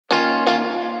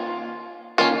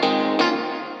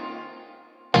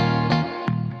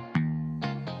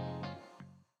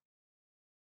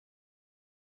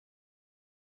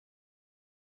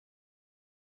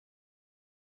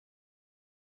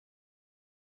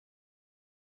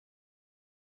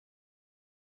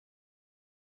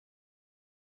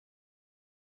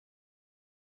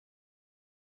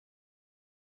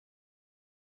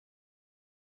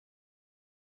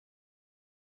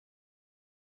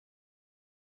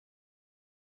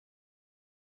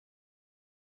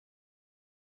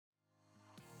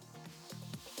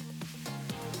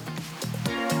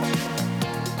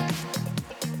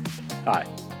Hi,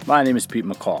 my name is Pete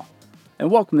McCall, and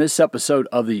welcome to this episode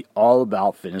of the All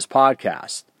About Fitness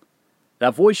podcast.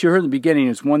 That voice you heard in the beginning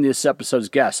is one of this episode's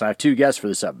guests. I have two guests for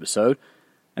this episode,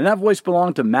 and that voice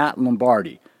belonged to Matt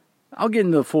Lombardi. I'll get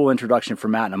into the full introduction for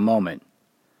Matt in a moment.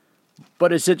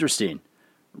 But it's interesting.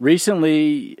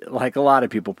 Recently, like a lot of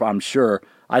people, I'm sure,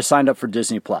 I signed up for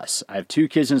Disney Plus. I have two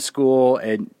kids in school,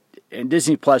 and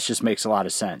Disney Plus just makes a lot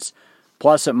of sense.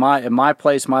 Plus, at my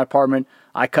place, my apartment,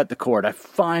 I cut the cord. I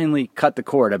finally cut the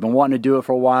cord. I've been wanting to do it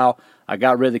for a while. I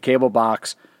got rid of the cable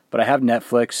box, but I have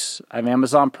Netflix, I have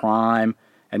Amazon Prime,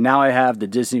 and now I have the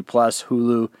Disney Plus,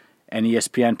 Hulu, and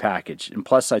ESPN package. And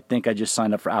plus, I think I just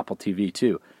signed up for Apple TV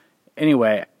too.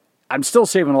 Anyway, I'm still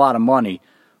saving a lot of money,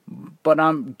 but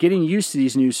I'm getting used to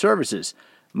these new services.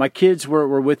 My kids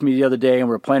were with me the other day, and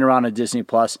we were playing around on Disney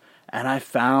Plus, and I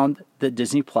found that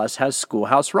Disney Plus has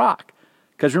Schoolhouse Rock.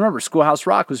 Because remember, Schoolhouse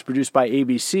Rock was produced by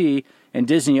ABC, and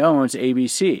Disney owns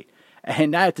ABC.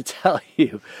 And I have to tell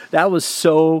you, that was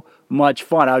so much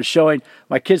fun. I was showing,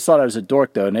 my kids thought I was a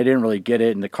dork though, and they didn't really get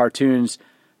it. And the cartoons,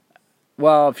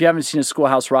 well, if you haven't seen a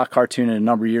Schoolhouse Rock cartoon in a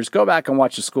number of years, go back and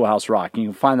watch the Schoolhouse Rock. You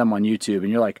can find them on YouTube, and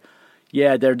you're like,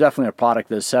 yeah, they're definitely a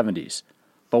product of the 70s.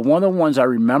 But one of the ones I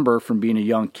remember from being a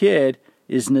young kid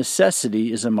is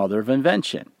necessity is a mother of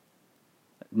invention.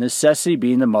 Necessity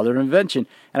being the mother of invention.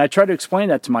 And I try to explain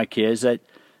that to my kids that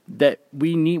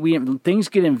things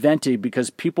get invented because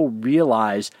people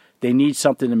realize they need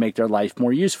something to make their life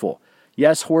more useful.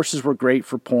 Yes, horses were great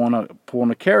for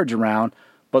pulling a carriage around,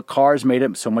 but cars made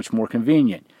it so much more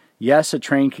convenient. Yes, a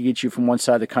train could get you from one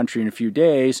side of the country in a few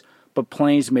days, but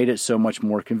planes made it so much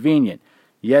more convenient.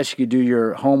 Yes, you could do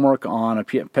your homework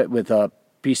with a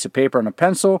piece of paper and a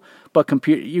pencil, but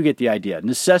you get the idea.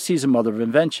 Necessity is a mother of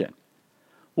invention.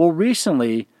 Well,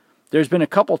 recently, there's been a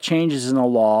couple changes in the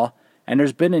law, and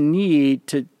there's been a need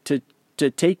to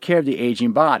take care of the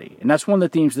aging body. And that's one of the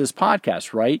themes of this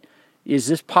podcast, right? Is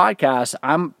this podcast,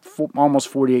 I'm almost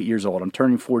 48 years old. I'm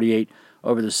turning 48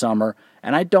 over the summer,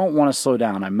 and I don't want to slow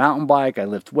down. I mountain bike, I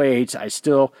lift weights,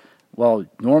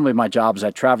 normally my job is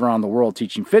I travel around the world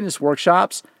teaching fitness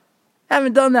workshops. I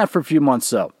haven't done that for a few months,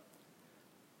 though.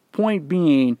 Point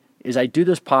being is I do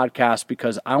this podcast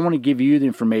because I want to give you the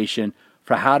information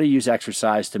for how to use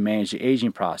exercise to manage the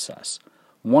aging process.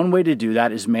 One way to do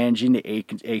that is managing the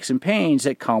aches and pains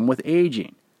that come with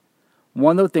aging.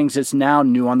 One of the things that's now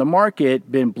new on the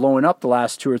market, been blowing up the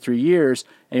last 2 or 3 years,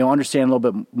 and you'll understand a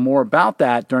little bit more about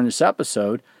that during this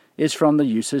episode, is from the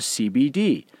use of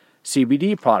CBD.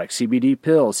 CBD products, CBD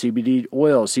pills, CBD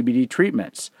oil, CBD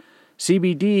treatments.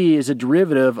 CBD is a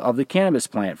derivative of the cannabis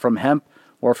plant from hemp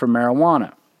or from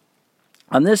marijuana.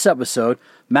 On this episode,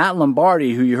 Matt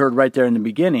Lombardi, who you heard right there in the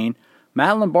beginning,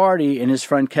 Matt Lombardi and his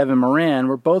friend Kevin Moran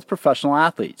were both professional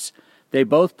athletes. They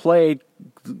both played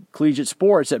collegiate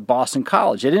sports at Boston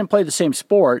College. They didn't play the same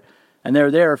sport, and they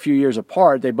were there a few years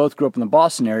apart. They both grew up in the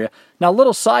Boston area. Now, a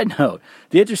little side note,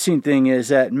 the interesting thing is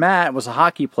that Matt was a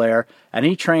hockey player, and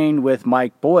he trained with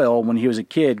Mike Boyle when he was a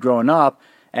kid growing up,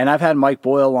 and I've had Mike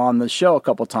Boyle on the show a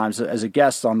couple times as a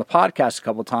guest on the podcast a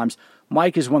couple times.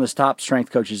 Mike is one of the top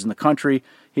strength coaches in the country.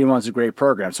 He runs a great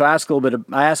program. So I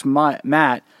asked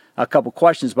Matt a couple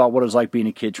questions about what it was like being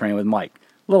a kid training with Mike.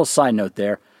 A little side note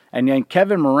there. And then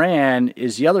Kevin Moran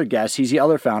is the other guest. He's the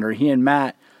other founder. He and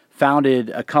Matt founded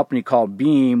a company called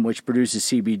Beam, which produces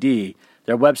CBD.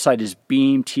 Their website is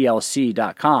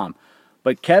beamtlc.com.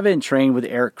 But Kevin trained with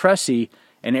Eric Cressy,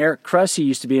 and Eric Cressy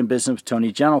used to be in business with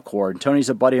Tony Gentilcourt. And Tony's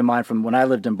a buddy of mine from when I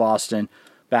lived in Boston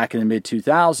back in the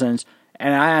mid-2000s.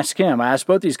 And I asked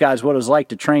both these guys what it was like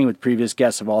to train with previous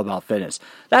guests of All About Fitness.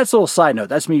 That's a little side note.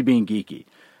 That's me being geeky.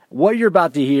 What you're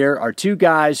about to hear are two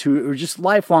guys who are just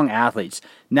lifelong athletes.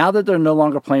 Now that they're no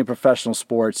longer playing professional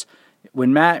sports,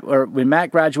 when Matt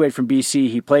graduated from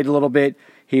BC, he played a little bit.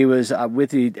 He was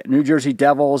with the New Jersey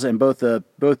Devils and both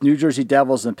New Jersey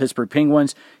Devils and the Pittsburgh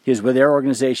Penguins. He was with their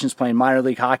organizations playing minor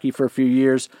league hockey for a few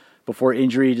years before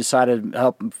injury decided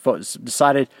to,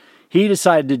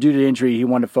 due to injury, he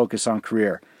wanted to focus on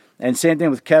career. And same thing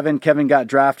with Kevin. Kevin got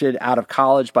drafted out of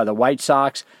college by the White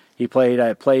Sox. He played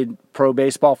pro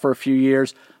baseball for a few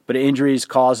years, but injuries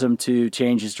caused him to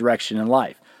change his direction in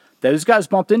life. Those guys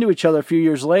bumped into each other a few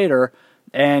years later,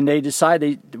 and they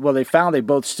found they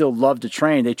both still loved to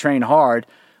train. They train hard.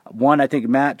 One, I think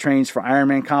Matt trains for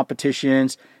Ironman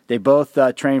competitions. They both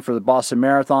train for the Boston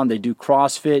Marathon. They do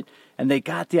CrossFit. And they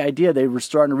got the idea. They were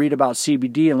starting to read about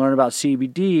CBD and learn about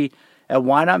CBD. And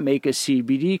why not make a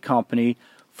CBD company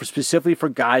specifically for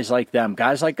guys like them,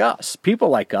 guys like us,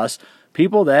 people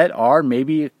that are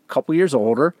maybe a couple years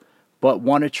older, but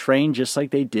want to train just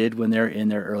like they did when they're in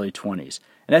their early 20s.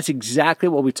 And that's exactly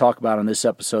what we talk about on this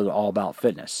episode of All About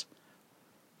Fitness.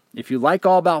 If you like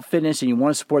All About Fitness and you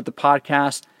want to support the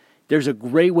podcast, there's a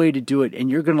great way to do it, and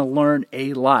you're going to learn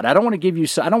a lot. I don't want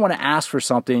to ask for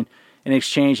something in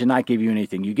exchange and not give you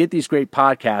anything. You get these great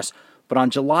podcasts, but on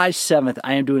July 7th,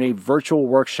 I am doing a virtual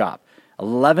workshop,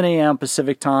 11 a.m.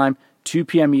 Pacific time, 2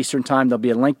 p.m. Eastern time. There'll be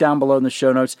a link down below in the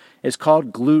show notes. It's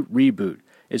called Glute Reboot.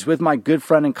 It's with my good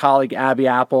friend and colleague, Abby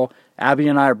Apple. Abby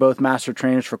and I are both master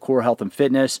trainers for Core Health and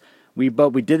Fitness. We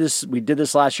did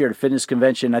this last year at a fitness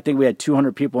convention. I think we had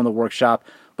 200 people in the workshop,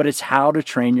 but it's how to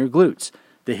train your glutes,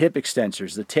 the hip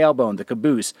extensors, the tailbone, the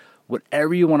caboose,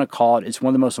 whatever you want to call it. It's one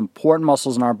of the most important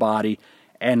muscles in our body.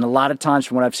 And a lot of times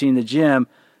from what I've seen in the gym,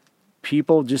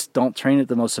 people just don't train it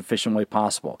the most efficient way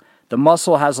possible. The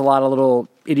muscle has a lot of little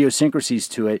idiosyncrasies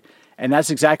to it, and that's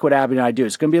exactly what Abby and I do.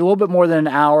 It's going to be a little bit more than an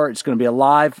hour. It's going to be a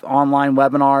live online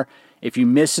webinar. If you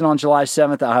miss it on July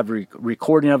 7th, I'll have a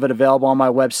recording of it available on my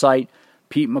website,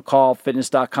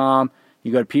 PeteMcCallFitness.com.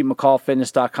 You go to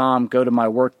PeteMcCallFitness.com, go to my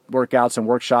workouts and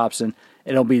workshops, and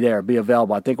it'll be there, be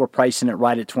available. I think we're pricing it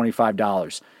right at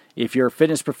 $25. If you're a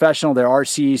fitness professional, there are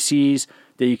CECs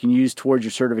that you can use towards your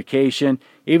certification.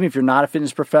 Even if you're not a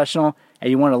fitness professional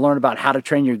and you want to learn about how to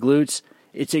train your glutes,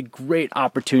 it's a great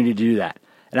opportunity to do that.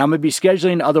 And I'm going to be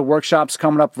scheduling other workshops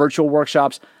coming up, virtual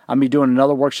workshops. I'm going to be doing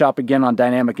another workshop again on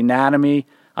dynamic anatomy.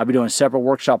 I'll be doing a separate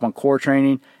workshop on core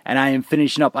training. And I am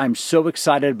finishing up. I'm so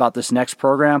excited about this next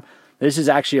program. This is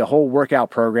actually a whole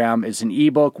workout program. It's an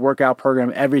ebook, workout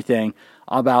program, everything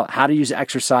about how to use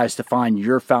exercise to find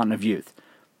your fountain of youth.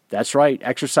 That's right.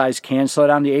 Exercise can slow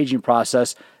down the aging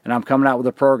process. And I'm coming out with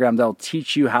a program that'll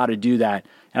teach you how to do that.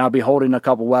 And I'll be holding a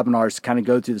couple webinars to kind of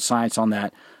go through the science on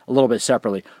that a little bit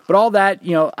separately. But all that,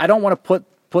 I don't want to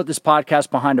put this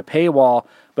podcast behind a paywall,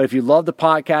 but if you love the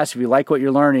podcast, if you like what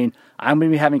you're learning, I'm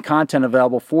going to be having content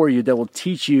available for you that will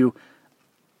teach you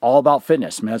all about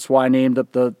fitness. I mean, that's why I named the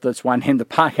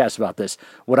podcast about this.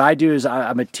 What I do is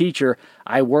I'm a teacher.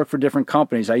 I work for different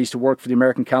companies. I used to work for the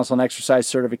American Council on Exercise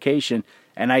Certification,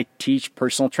 and I teach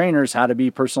personal trainers how to be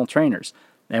personal trainers.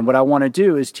 And what I want to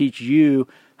do is teach you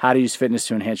how to use fitness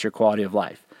to enhance your quality of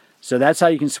life. So that's how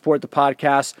you can support the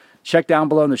podcast. Check down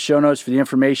below in the show notes for the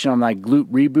information on my Glute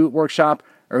Reboot workshop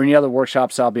or any other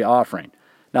workshops I'll be offering.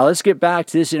 Now let's get back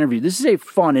to this interview. This is a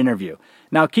fun interview.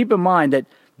 Now keep in mind that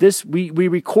we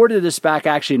recorded this back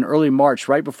actually in early March,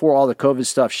 right before all the COVID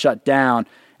stuff shut down.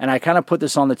 And I kind of put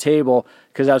this on the table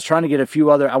because I was trying to get a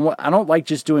few other. I don't like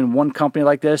just doing one company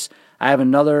like this. I have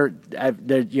another. I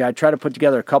try to put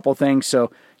together a couple things.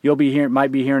 So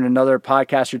might be hearing another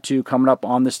podcast or two coming up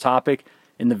on this topic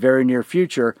in the very near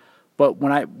future. But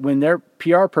when their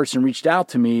PR person reached out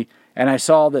to me and I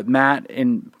saw that Matt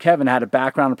and Kevin had a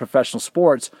background in professional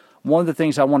sports, one of the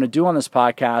things I want to do on this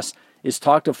podcast is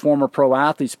talk to former pro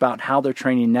athletes about how they're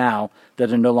training now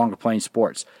that are no longer playing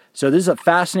sports. So this is a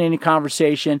fascinating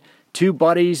conversation. Two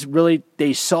buddies, really,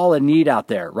 they saw a need out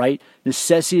there, right?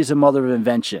 Necessity is the mother of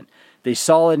invention. They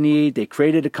saw a need. They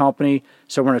created a company.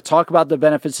 So we're going to talk about the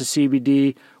benefits of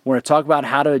CBD. We're going to talk about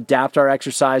how to adapt our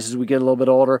exercise as we get a little bit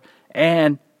older.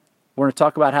 And we're going to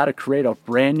talk about how to create a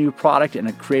brand new product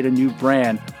and create a new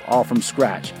brand all from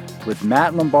scratch with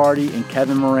Matt Lombardi and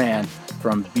Kevin Moran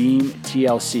from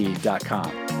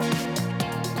BeamTLC.com.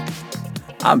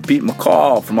 I'm Pete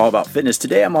McCall from All About Fitness.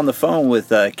 Today I'm on the phone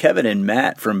with Kevin and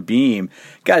Matt from Beam.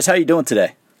 Guys, how are you doing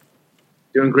today?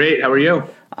 Doing great. How are you?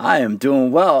 I am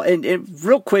doing well. And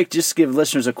real quick, just to give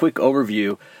listeners a quick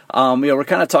overview, we're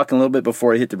kind of talking a little bit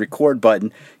before I hit the record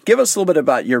button. Give us a little bit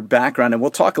about your background, and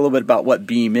we'll talk a little bit about what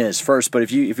Beam is first. But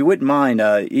if you wouldn't mind,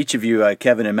 each of you,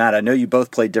 Kevin and Matt, I know you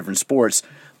both played different sports,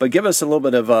 but give us a little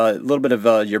bit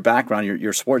of your background,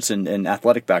 your sports and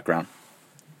athletic background.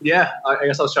 Yeah, I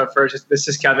guess I'll start first. This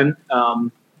is Kevin.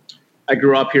 I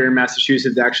grew up here in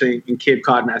Massachusetts, actually in Cape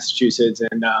Cod, Massachusetts,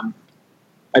 and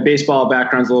my baseball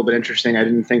background's a little bit interesting. I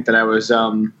didn't think that I was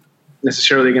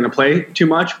necessarily going to play too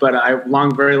much, but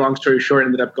very long story short,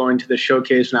 ended up going to the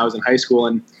showcase when I was in high school,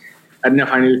 and I didn't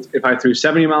know if I threw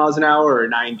 70 miles an hour or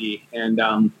 90, and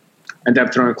ended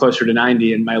up throwing closer to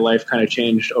 90, and my life kind of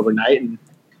changed overnight, and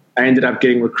I ended up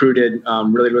getting recruited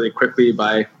really, really quickly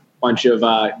by a bunch of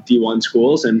D1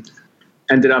 schools, and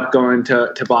ended up going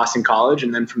to Boston College,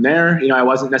 and then from there, I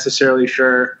wasn't necessarily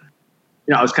sure.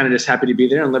 I was kind of just happy to be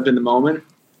there and lived in the moment.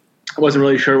 I wasn't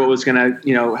really sure what was going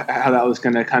to, how that was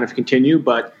going to kind of continue,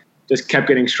 but just kept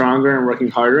getting stronger and working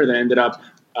harder. Then ended up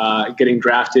getting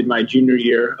drafted my junior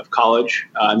year of college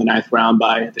in the 9th round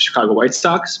by the Chicago White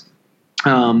Sox.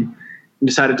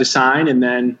 Decided to sign and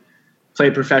then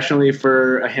played professionally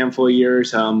for a handful of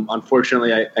years.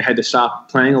 Unfortunately, I had to stop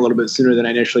playing a little bit sooner than I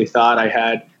initially thought. I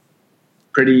had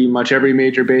pretty much every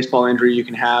major baseball injury you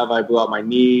can have. I blew out my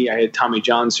knee. I had Tommy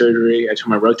John surgery. I tore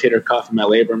my rotator cuff and my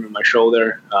labrum in my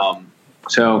shoulder.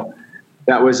 So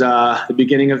that was the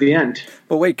beginning of the end.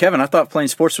 But wait, Kevin, I thought playing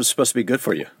sports was supposed to be good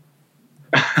for you.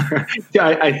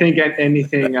 I think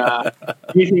anything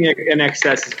in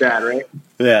excess is bad, right?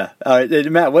 Yeah. All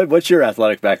right, Matt, what's your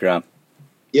athletic background?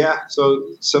 Yeah, so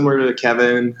similar to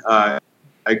Kevin, I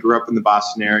grew up in the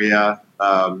Boston area.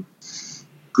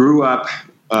 Grew up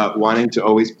wanting to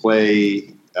always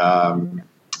play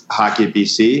hockey at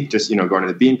BC, just, going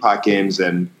to the Beanpot games.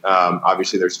 And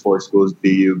obviously there's 4 schools,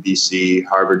 BU, BC,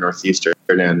 Harvard, Northeastern.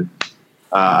 And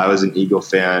I was an Eagle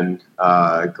fan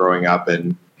growing up,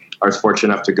 and I was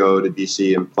fortunate enough to go to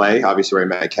BC and play, obviously where I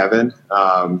met Kevin.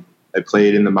 I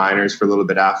played in the minors for a little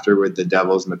bit after with the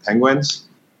Devils and the Penguins.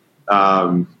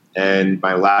 And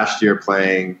my last year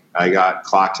playing, I got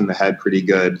clocked in the head pretty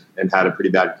good and had a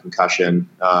pretty bad concussion.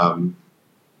 And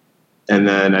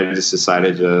then I just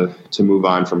decided to move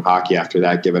on from hockey after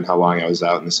that, given how long I was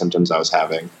out and the symptoms I was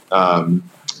having. And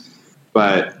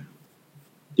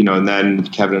then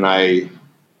Kevin and I,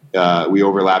 we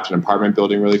overlapped an apartment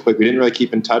building really quick. We didn't really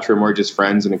keep in touch. We were more just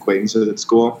friends and acquaintances at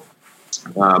school.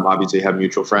 Obviously have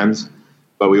mutual friends.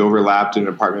 But we overlapped in an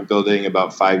apartment building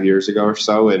about 5 years ago or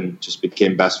so, and just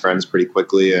became best friends pretty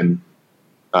quickly. And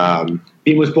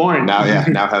Beam was born. Now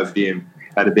have Beam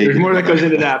had a baby. There's more that goes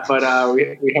into that, but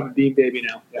we have a Beam baby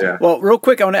now. Yeah. Well, real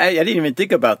quick, I didn't even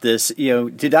think about this.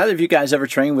 Did either of you guys ever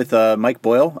train with Mike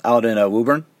Boyle out in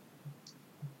Woburn?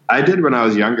 I did when I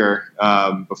was younger,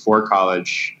 before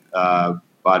college.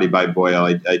 Body by Boyle,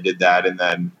 I did that, and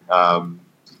then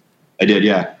I did,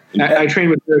 yeah. I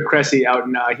trained with Eric Cressy out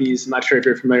in, I'm not sure if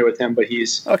you're familiar with him, but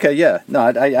he's... Okay, yeah. No,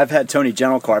 I've had Tony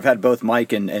Gentilcar. I've had both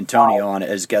Mike and Tony on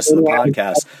as guests on the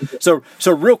podcast.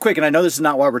 So real quick, and I know this is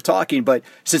not why we're talking, but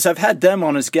since I've had them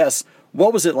on as guests,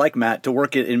 what was it like, Matt, to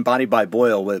work in Body by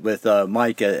Boyle with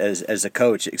Mike as a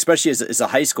coach, especially as a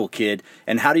high school kid,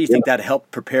 and how do you think that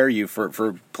helped prepare you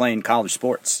for playing college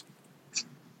sports?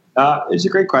 It's a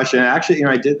great question. Actually,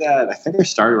 I did that. I think I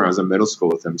started when I was in middle school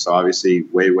with him. So obviously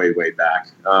way, way, way back.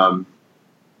 And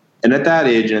at that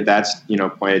age and at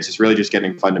that, point, it's just really just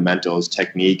getting fundamentals,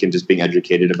 technique, and just being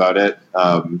educated about it.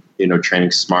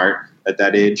 Training smart at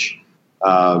that age.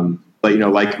 But,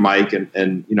 like Mike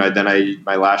and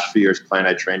my last few years playing,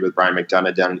 I trained with Brian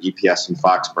McDonough down in EPS in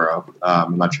Foxborough.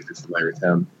 I'm not sure if you're familiar with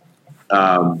him.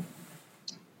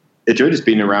 It's really just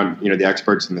being around, the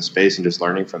experts in the space and just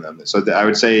learning from them. So I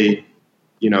would say,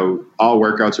 all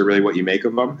workouts are really what you make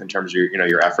of them in terms of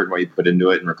your effort and what you put into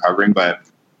it and recovering. But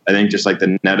I think just like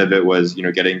the net of it was,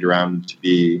 getting around to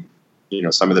be,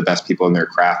 some of the best people in their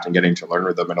craft and getting to learn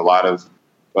with them. And a lot of,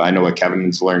 I know what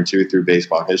Kevin's learned too through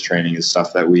baseball, his training is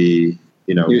stuff that we,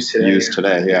 use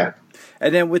today. Yeah.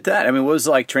 And then with that, what was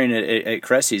it like training at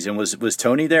Cressy's, and was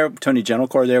Tony there, Tony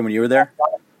Gentilcar there when you were there?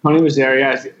 Tony was there.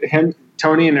 Yeah.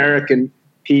 Tony and Eric and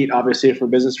Pete, obviously from a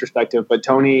business perspective, but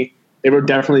Tony, they were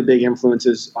definitely big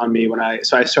influences on me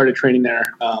so I started training there.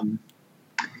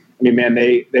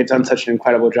 They've done such an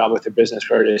incredible job with their business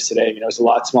where it is today. It was a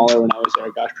lot smaller when I was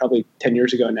there, probably 10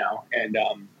 years ago now. And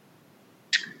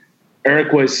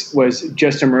Eric was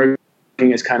just emerging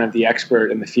as kind of the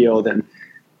expert in the field. And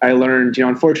I learned,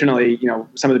 unfortunately,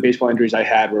 some of the baseball injuries I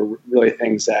had were really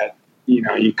things that,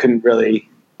 you couldn't really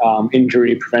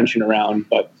injury prevention around,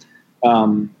 but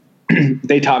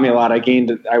they taught me a lot.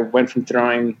 I went from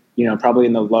throwing, probably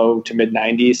in the low to mid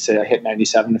 90s to hit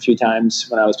 97 a few times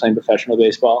when I was playing professional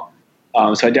baseball.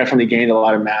 So I definitely gained a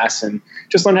lot of mass and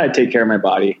just learned how to take care of my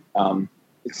body.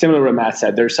 It's similar to what Matt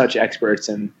said. They're such experts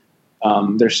and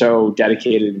they're so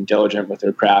dedicated and diligent with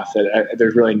their craft that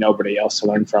there's really nobody else to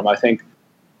learn from. I think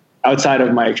outside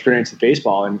of my experience with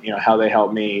baseball and, how they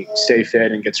helped me stay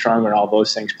fit and get stronger and all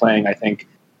those things playing, I think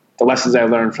the lessons I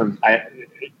learned from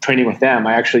training with them,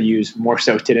 I actually use more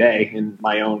so today in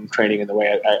my own training and the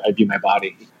way I view my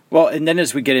body. Well, and then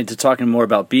as we get into talking more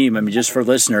about Beam, just for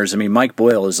listeners, Mike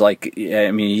Boyle is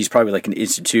he's probably like an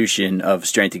institution of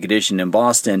strength and conditioning in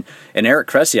Boston. And Eric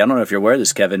Cressy, I don't know if you're aware of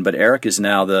this, Kevin, but Eric is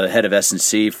now the head of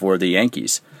S&C for the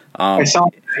Yankees. I saw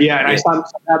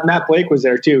Matt Blake was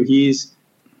there too.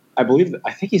 I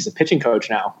think he's the pitching coach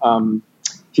now.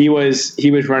 He was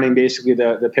running basically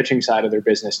the pitching side of their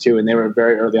business too, and they were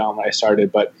very early on when I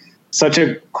started. But such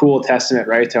a cool testament,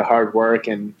 right, to hard work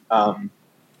and kind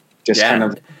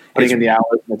of putting in the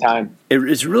hours and the time.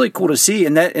 It's really cool to see,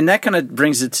 and that kind of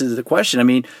brings it to the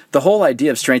question. The whole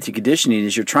idea of strength and conditioning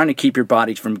is you're trying to keep your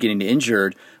body from getting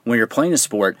injured when you're playing a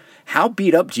sport. How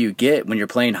beat up do you get when you're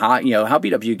playing hockey? How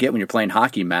beat up do you get when you're playing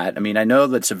hockey, Matt? I know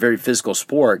that's a very physical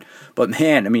sport, but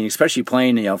man, especially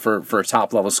playing, for a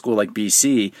top level school like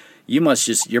BC,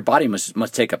 your body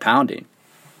must take a pounding.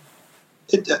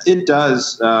 It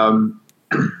does.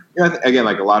 Again,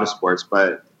 like a lot of sports,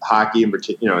 but hockey in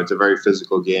particular, it's a very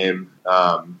physical game.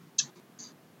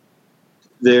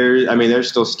 There's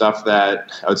still stuff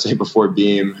that I would say before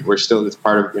Beam, it's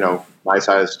part of, my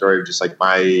side of the story of just like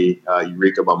my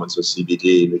eureka moments with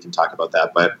CBD. We can talk about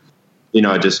that, but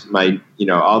just my,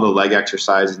 all the leg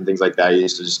exercises and things like that. I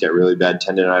used to just get really bad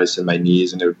tendonitis in my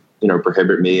knees, and it would,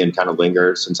 prohibit me and kind of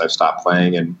linger since I've stopped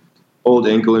playing, and old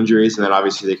ankle injuries. And then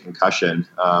obviously the concussion,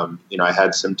 I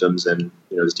had symptoms and,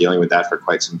 was dealing with that for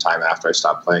quite some time after I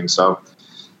stopped playing. So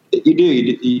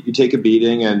you take a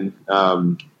beating, and,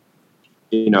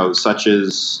 such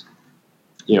is,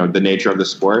 the nature of the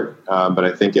sport. But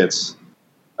I think it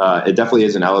definitely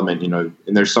is an element, and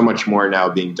there's so much more now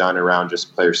being done around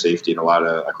just player safety and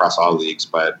across all leagues,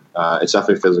 but it's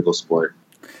definitely a physical sport.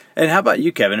 And how about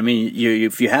you, Kevin? I mean,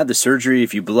 if you had the surgery,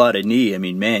 if you blew out a knee, I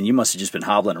mean, man, you must have just been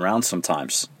hobbling around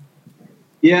sometimes.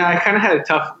 Yeah, I kind of had a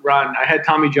tough run. I had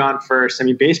Tommy John first. I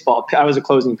mean, baseball, I was a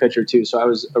closing pitcher too, so I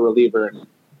was a reliever.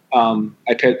 And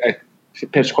I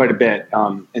pitched quite a bit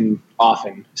and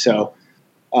often. So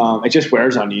it just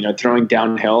wears on you. Throwing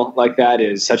downhill like that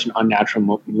is such an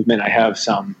unnatural movement. I have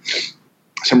some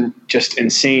just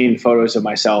insane photos of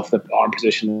myself, the arm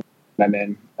position that I'm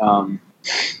in.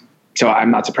 So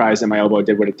I'm not surprised that my elbow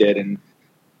did what it did, and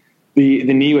the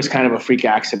knee was kind of a freak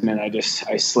accident.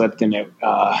 I slipped, and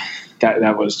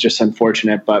that was just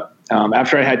unfortunate. But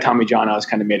after I had Tommy John, I was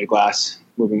kind of made of glass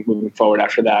moving forward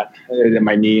after that,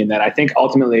 my knee, and then I think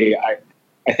ultimately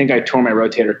I think I tore my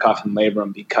rotator cuff and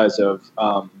labrum because of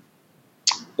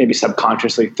maybe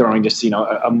subconsciously throwing just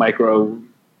a micro,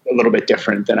 a little bit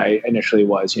different than I initially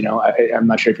was. I'm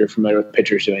not sure if you're familiar with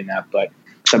pitchers doing that, but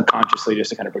subconsciously just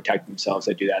to kind of protect themselves,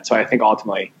 they do that. So I think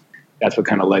ultimately that's what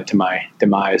kind of led to my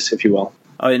demise, if you will.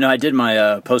 Oh, I did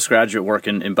my postgraduate work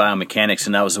in biomechanics,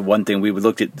 and that was the one thing we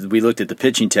looked at. We looked at the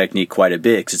pitching technique quite a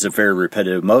bit because it's a very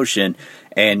repetitive motion,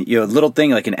 and a little thing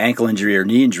like an ankle injury or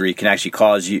knee injury can actually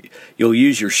cause you'll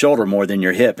use your shoulder more than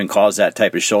your hip and cause that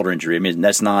type of shoulder injury. I mean,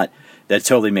 that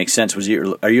totally makes sense.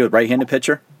 Are you a right-handed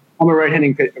pitcher? I'm a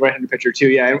right-handed pitcher too.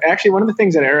 Yeah, and actually, one of the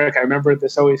things that Eric, I remember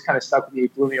this always kind of stuck with me,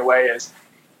 blew me away, is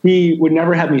he would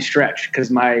never have me stretch because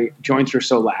my joints were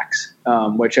so lax,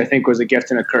 which I think was a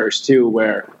gift and a curse too,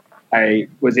 where I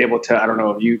was able to, I don't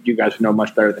know if you guys would know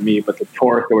much better than me, but the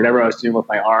torque or whatever I was doing with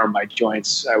my arm, my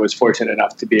joints, I was fortunate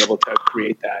enough to be able to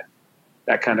create that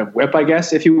kind of whip, I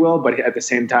guess, if you will. But at the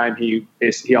same time, he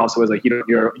also was like,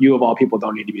 you of all people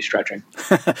don't need to be stretching.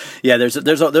 Yeah, there's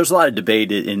a lot of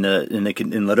debate in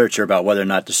literature about whether or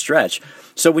not to stretch.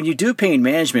 So when you do pain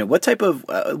management, what type of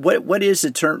what is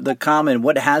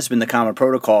what has been the common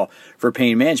protocol for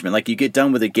pain management? Like you get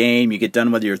done with a game, you get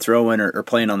done whether you're throwing or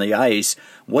playing on the ice.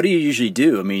 What do you usually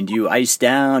do? I mean, do you ice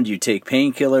down? Do you take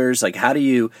painkillers? Like how do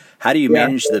you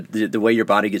manage the way your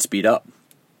body gets beat up?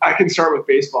 I can start with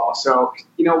baseball. So,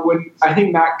 when I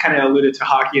think Matt kind of alluded to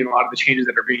hockey and a lot of the changes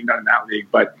that are being done in that league,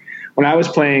 but when I was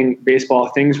playing baseball,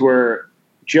 things were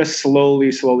just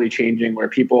slowly changing where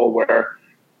people were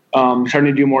starting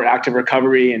to do more active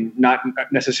recovery and not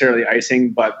necessarily icing,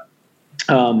 but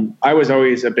I was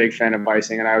always a big fan of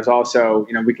icing. And I was also,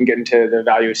 we can get into the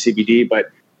value of CBD, but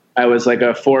I was like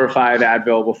a 4 or 5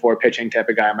 Advil before pitching type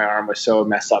of guy. My arm was so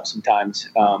messed up sometimes.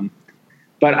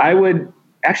 But I would,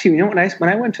 actually, when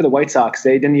I went to the White Sox,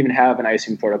 they didn't even have an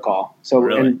icing protocol. So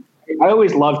really? And I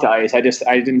always loved to ice. I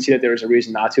didn't see that there was a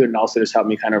reason not to, and also just helped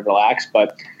me kind of relax.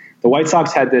 But the White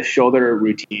Sox had this shoulder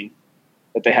routine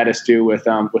that they had us do with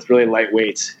really light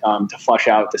weights to flush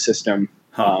out the system.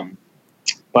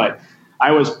 But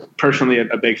I was personally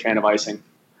a big fan of icing.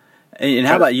 And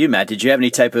how about you, Matt? Did you have any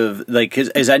type of,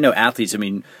 as I know athletes, I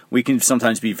mean, we can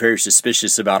sometimes be very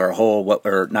suspicious about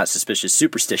our not suspicious,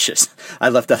 superstitious. I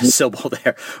left out a syllable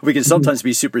there. We can sometimes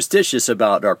be superstitious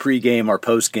about our pregame, our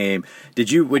postgame.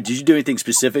 Did you do anything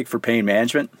specific for pain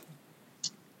management?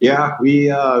 Yeah, we,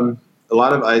 a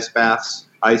lot of ice baths.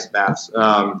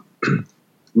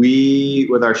 We,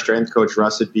 with our strength coach,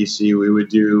 Russ at BC, we would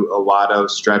do a lot of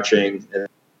stretching and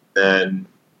then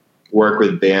work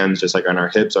with bands just like on our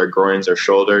hips, our groins, our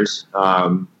shoulders.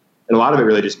 And a lot of it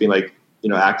really just being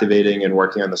activating and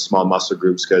working on the small muscle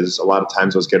groups, because a lot of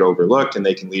times those get overlooked and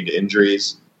they can lead to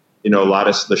injuries. A lot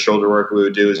of the shoulder work we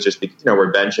would do is just,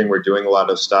 we're benching, we're doing a lot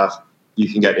of stuff. You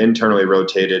can get internally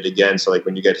rotated again. So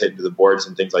when you get hit into the boards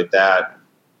and things like that,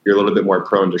 you're a little bit more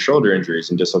prone to shoulder injuries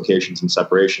and dislocations and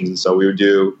separations. And so we would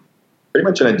do pretty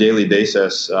much on a daily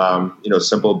basis,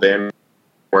 simple band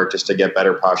work just to get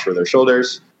better posture with our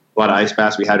shoulders. A lot of ice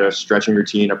baths. We had a stretching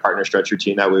routine, a partner stretch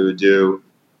routine that we would do,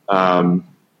 after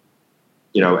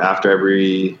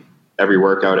every every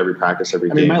workout, every practice, every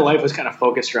game. I mean, my life was kind of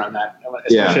focused around that,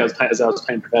 especially as I was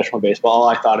playing professional baseball. All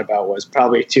I thought about was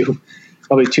probably too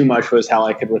much was how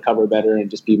I could recover better and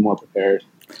just be more prepared.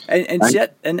 And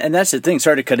that's the thing.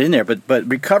 Sorry to cut in there, but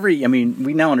recovery. I mean,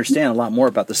 we now understand a lot more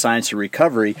about the science of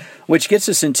recovery, which gets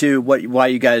us into what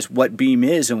Beam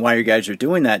is and why you guys are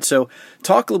doing that. So,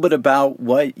 talk a little bit about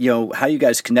how you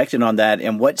guys connected on that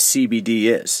and what CBD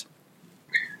is.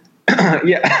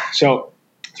 Yeah. So,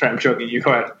 sorry, I'm joking. You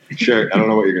go ahead. Sure. I don't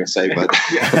know what you're going to say, but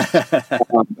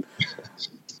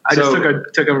I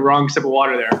just took a wrong sip of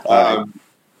water there.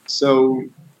 So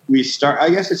we start. I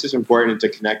guess it's just important to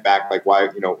connect back, like why,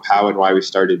 how and why we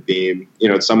started Beam.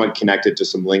 It's somewhat connected to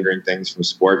some lingering things from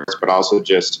sports, but also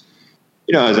just,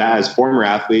 as former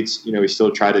athletes, we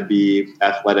still try to be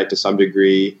athletic to some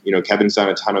degree. Kevin's done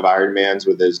a ton of Ironmans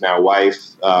with his now wife.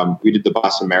 We did the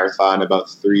Boston Marathon about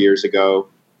 3 years ago,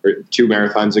 or 2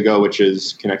 marathons ago, which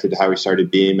is connected to how we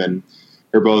started Beam. And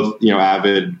we're both,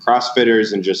 avid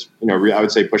CrossFitters and just, I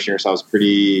would say pushing ourselves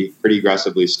pretty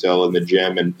aggressively still in the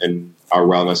gym and our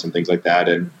wellness and things like that.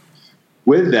 And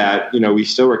with that, we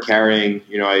still were carrying,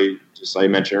 I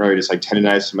mentioned earlier, just like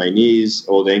tendonitis to my knees,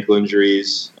 old ankle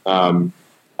injuries.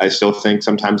 I still think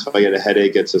sometimes if I get a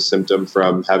headache, it's a symptom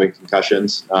from having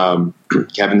concussions.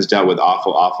 Kevin's dealt with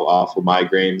awful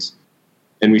migraines.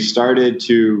 And we started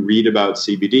to read about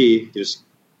CBD, just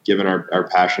given our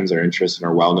passions, our interests, and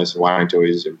our wellness and wanting to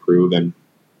always improve. And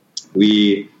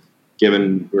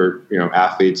given we're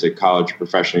athletes at college,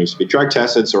 professionally used to be drug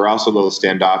tested, so we're also a little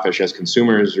standoffish as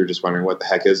consumers. We're just wondering, what the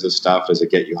heck is this stuff? Does it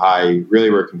get you high? Really,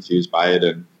 we're confused by it.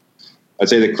 And I'd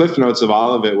say the cliff notes of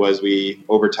all of it was we,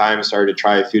 over time, started to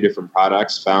try a few different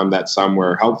products, found that some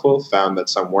were helpful, found that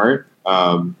some weren't,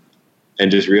 and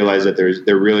just realized that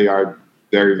there really are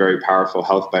very, very powerful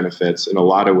health benefits in a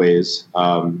lot of ways,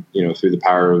 through the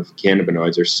power of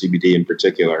cannabinoids, or CBD in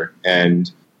particular.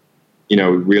 And,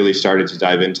 really started to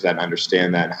dive into that and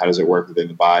understand that and how does it work within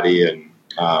the body. And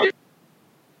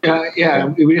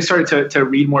we just started to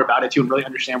read more about it too and really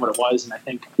understand what it was. And I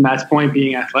think from Matt's point,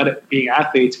 being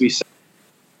athletes, we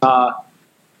saw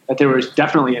that there was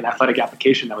definitely an athletic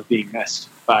application that was being missed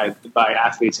by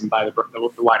athletes and by the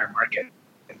wider market.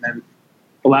 And then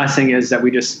the last thing is that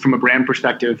we just, from a brand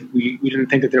perspective, we didn't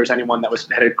think that there was anyone that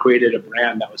had created a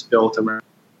brand that was built around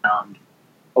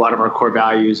a lot of our core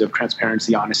values of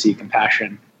transparency, honesty,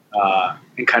 compassion,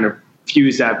 and kind of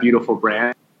fuse that beautiful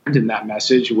brand and that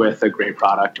message with a great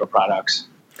product or products.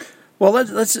 Well,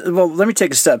 let me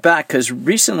take a step back, because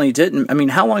recently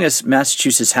how long has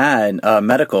Massachusetts had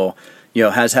medical,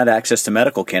 has had access to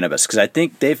medical cannabis? Because I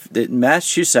think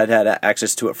Massachusetts had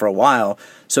access to it for a while,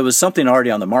 so it was something already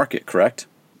on the market, correct?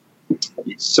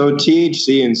 So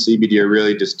THC and CBD are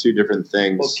really just two different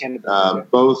things.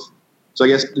 So I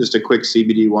guess just a quick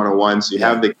CBD 101. So you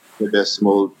have the cannabis, and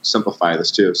we'll simplify this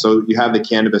too. So you have the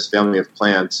cannabis family of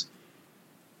plants.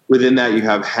 Within that, you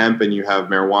have hemp and you have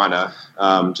marijuana,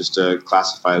 just to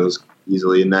classify those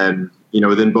easily. And then,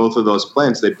 within both of those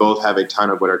plants, they both have a ton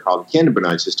of what are called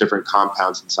cannabinoids, just different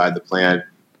compounds inside the plant.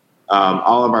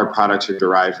 All of our products are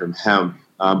derived from hemp,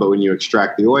 but when you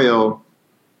extract the oil,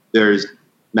 there's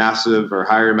massive or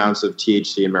higher amounts of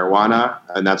THC in marijuana,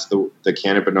 and that's the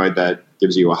cannabinoid that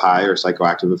gives you a high or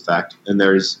psychoactive effect. And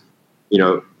there's,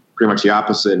 pretty much the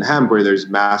opposite in hemp, where there's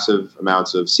massive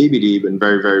amounts of CBD and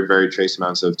very, very, very trace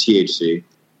amounts of THC.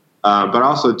 But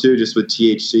also, too, just with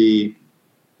THC,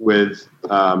 with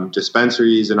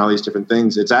dispensaries and all these different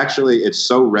things, it's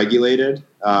so regulated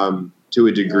to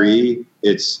a degree.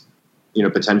 It's,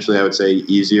 potentially, I would say,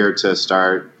 easier to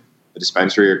start a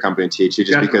dispensary or company in THC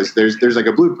just because there's like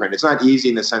a blueprint. It's not easy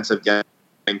in the sense of getting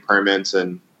permits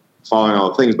and following all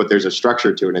the things, but there's a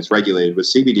structure to it and it's regulated. With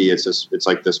CBD, it's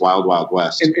like this wild, wild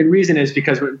west. And reason is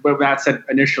because what Matt said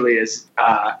initially is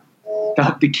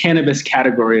the cannabis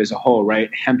category as a whole, right?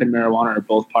 Hemp and marijuana are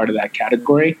both part of that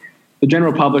category. The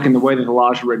general public, and the way that the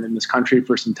laws were written in this country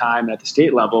for some time at the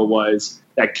state level, was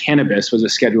that cannabis was a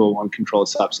Schedule I controlled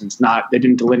substance. They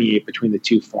didn't delineate between the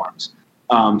two forms.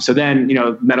 So then,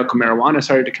 medical marijuana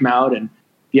started to come out and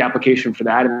the application for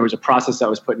that. And there was a process that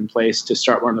was put in place to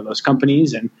start one of those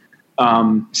companies. And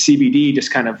CBD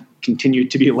just kind of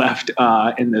continued to be left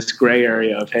in this gray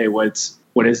area of, hey,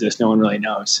 what is this? No one really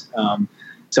knows.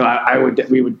 So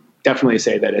we would definitely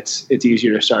say that it's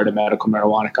easier to start a medical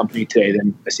marijuana company today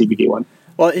than a CBD one.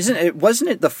 Well, wasn't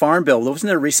it the Farm Bill? Wasn't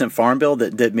there a recent Farm Bill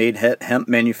that made hemp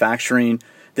manufacturing,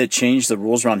 that changed the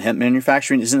rules around hemp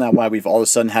manufacturing? Isn't that why we've all of a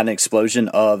sudden had an explosion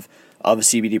of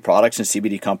CBD products and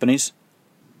CBD companies?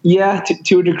 Yeah,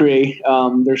 to a degree.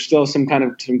 There's still some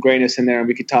grayness in there, and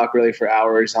we could talk really for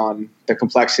hours on the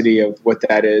complexity of what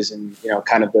that is, and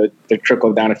kind of the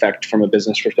trickle down effect from a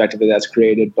business perspective that's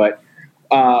created. But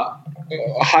a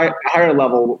higher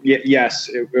level,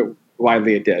 yes,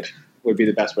 widely it did would be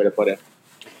the best way to put it.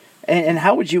 And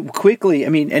how would you quickly? I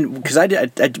mean, and because I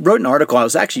wrote an article, I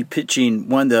was actually pitching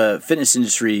one of the fitness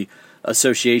industry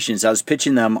associations. I was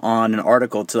pitching them on an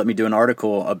article to let me do an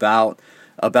article about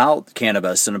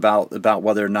cannabis and about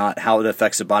whether or not how it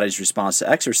affects the body's response to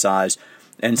exercise.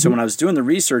 And so when I was doing the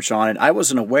research on it, I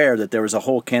wasn't aware that there was a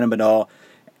whole cannabinol,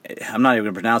 I'm not even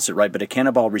going to pronounce it right, but a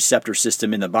cannabinol receptor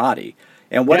system in the body.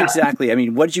 And what exactly, I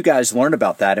mean, what did you guys learn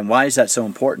about that, and why is that so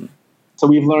important? So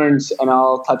we've learned, and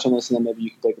I'll touch on this and then maybe you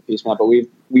can take a piece, Matt, but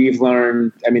we've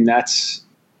learned, I mean, that's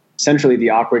essentially the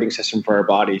operating system for our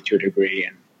body to a degree.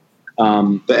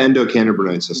 And the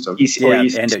endocannabinoid system.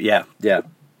 Yeah.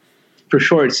 For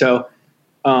short. So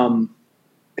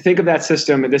think of that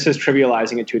system, and this is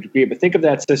trivializing it to a degree, but think of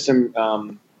that system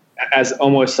as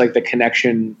almost like the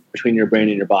connection between your brain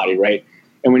and your body, right?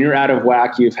 And when you're out of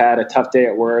whack, you've had a tough day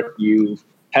at work, you've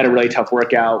had a really tough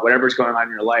workout, whatever's going on in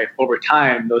your life, over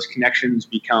time, those connections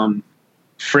become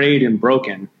frayed and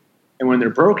broken. And when they're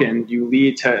broken,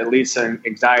 it leads to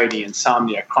anxiety,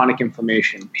 insomnia, chronic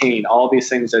inflammation, pain, all these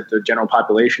things that the general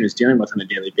population is dealing with on a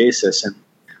daily basis. And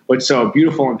what's so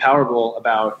beautiful and powerful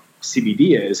about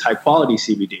CBD is high quality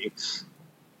CBD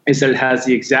is that it has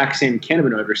the exact same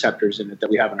cannabinoid receptors in it that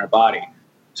we have in our body.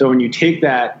 So when you take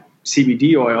that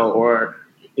CBD oil or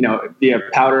the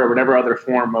powder or whatever other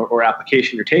form or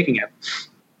application you're taking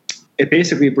it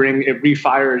basically it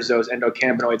refires those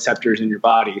endocannabinoid receptors in your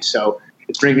body. So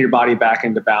it's bringing your body back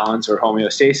into balance or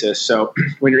homeostasis. So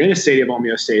when you're in a state of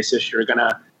homeostasis, you're going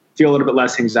to feel a little bit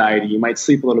less anxiety. You might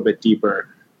sleep a little bit deeper.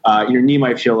 Your knee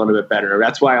might feel a little bit better.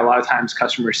 That's why a lot of times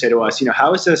customers say to us,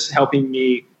 how is this helping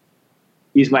me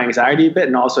ease my anxiety a bit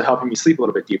and also helping me sleep a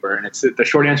little bit deeper? And it's the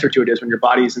short answer to it is when your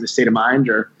body is in the state of mind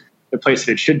or the place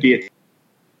that it should be at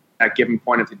that given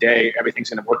point of the day,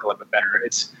 everything's going to work a little bit better.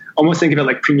 It's almost think of it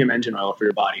like premium engine oil for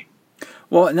your body.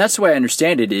 Well, and that's the way I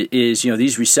understand it is,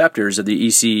 these receptors of the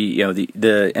EC,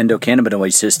 the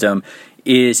endocannabinoid system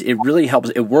is it really helps.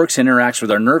 It works and interacts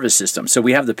with our nervous system. So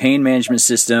we have the pain management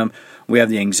system, we have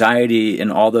the anxiety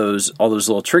and all those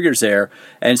little triggers there.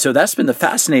 And so that's been the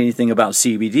fascinating thing about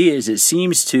CBD is it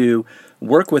seems to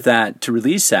work with that to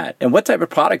release that. And what type of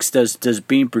products does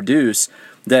Beam produce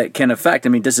that can affect? I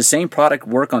mean, does the same product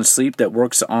work on sleep that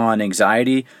works on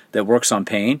anxiety, that works on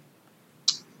pain?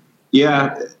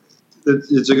 Yeah,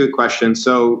 it's a good question.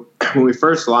 So when we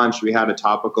first launched, we had a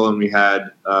topical and we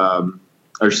had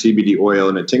our CBD oil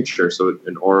in a tincture, so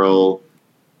an oral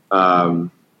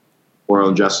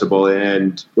ingestible.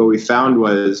 And what we found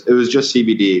was it was just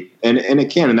CBD, and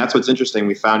that's what's interesting.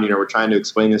 We found, we're trying to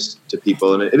explain this to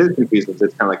people, and it is confusing. It's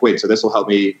kind of like, wait, so this will help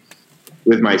me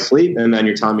with my sleep, and then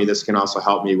you're telling me this can also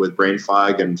help me with brain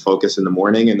fog and focus in the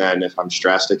morning, and then if I'm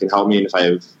stressed, it can help me, and if I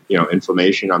have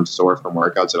inflammation, I'm sore from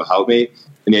workouts, it'll help me.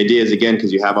 And the idea is, again,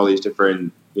 because you have all these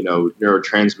different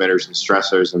neurotransmitters and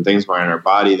stressors and things going on in our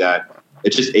body, that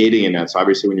it's just aiding in that. So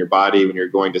obviously when you're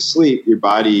going to sleep, your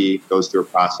body goes through a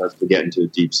process to get into a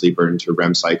deep sleep or into a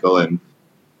REM cycle, and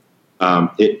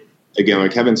again,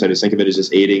 like Kevin said, think of it as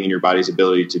just aiding in your body's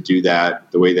ability to do that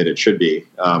the way that it should be,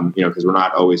 because we're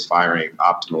not always firing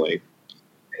optimally.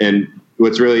 And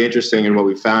what's really interesting and what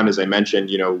we found, as I mentioned,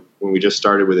 when we just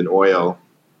started with an oil,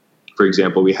 for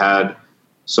example, we had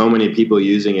so many people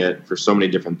using it for so many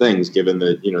different things, given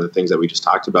the things that we just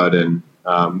talked about. And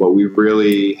what we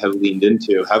really have leaned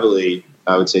into heavily,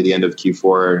 I would say the end of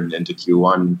Q4 and into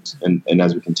Q1, and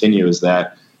as we continue, is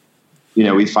that,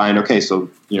 we find, okay, so,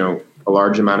 a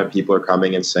large amount of people are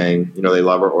coming and saying, they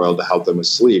love our oil to help them with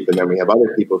sleep. And then we have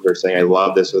other people who are saying, I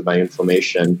love this with my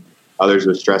inflammation. Others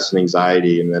with stress and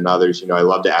anxiety. And then others, I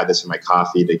love to add this in my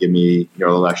coffee to give me, a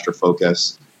little extra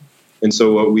focus. And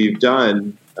so what we've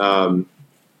done, I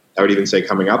would even say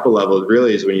coming up a level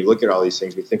really is when you look at all these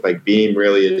things, we think like Beam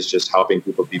really is just helping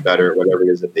people be better at whatever it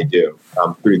is that they do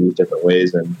through these different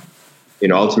ways. And,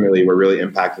 ultimately we're really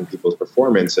impacting people's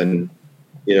performance. And,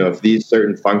 if these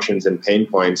certain functions and pain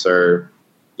points are,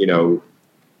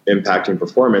 impacting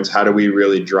performance, how do we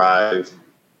really drive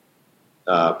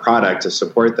product to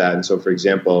support that? And so, for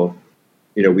example,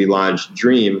 we launched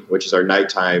Dream, which is our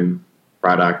nighttime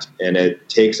product, and it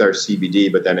takes our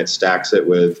CBD, but then it stacks it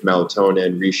with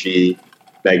melatonin, reishi,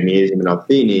 magnesium, and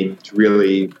L-theanine to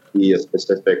really be a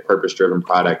specific purpose-driven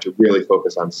product to really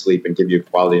focus on sleep and give you a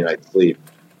quality night's sleep.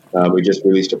 We just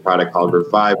released a product called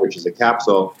Revive, which is a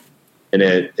capsule. And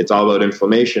it's all about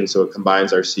inflammation. So it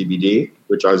combines our CBD,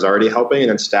 which I was already helping, and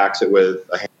then stacks it with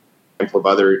a handful of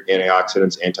other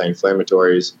antioxidants,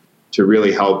 anti-inflammatories to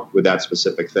really help with that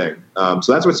specific thing.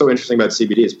 So that's what's so interesting about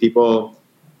CBD is people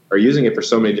are using it for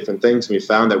so many different things. And we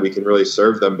found that we can really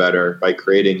serve them better by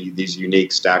creating these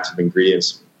unique stacks of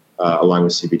ingredients along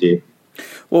with CBD.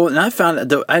 Well, and I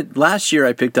found last year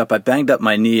I banged up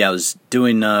my knee. I was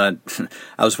doing, I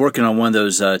was working on one of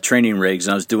those training rigs,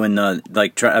 and I was doing I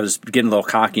was getting a little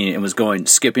cocky and was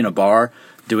skipping a bar,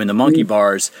 doing the monkey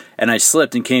bars, and I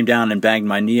slipped and came down and banged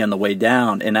my knee on the way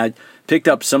down. And I picked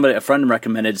up a friend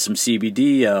recommended some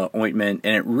CBD ointment,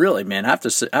 and it really, man, I have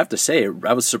to say,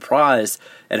 I was surprised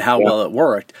at how well it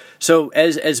worked. So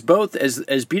as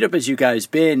beat up as you guys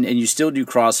been, and you still do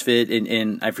CrossFit,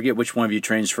 and I forget which one of you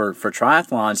trains for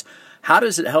triathlons, how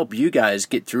does it help you guys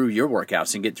get through your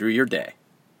workouts and get through your day?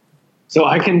 So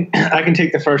I can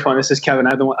take the first one. This is Kevin.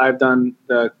 I've done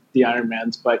the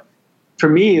Ironmans, but for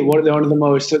me, one of the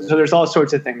most, so there's all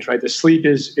sorts of things, right? The sleep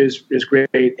is great,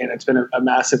 and it's been a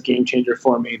massive game changer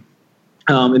for me,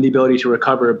 and the ability to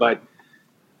recover. But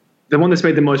the one that's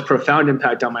made the most profound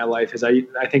impact on my life is I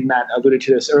think Matt alluded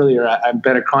to this earlier. I've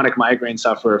been a chronic migraine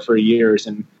sufferer for years,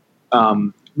 and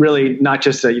really not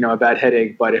just a bad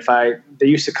headache, but they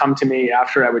used to come to me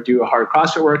after I would do a hard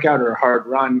CrossFit workout or a hard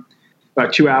run.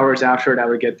 About 2 hours after it, I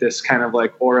would get this kind of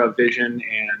like aura vision,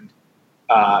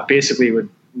 and basically would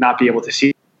not be able to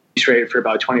see straight for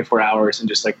about 24 hours and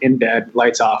just like in bed,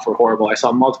 lights off, were horrible. I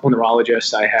saw multiple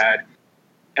neurologists. I had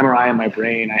MRI in my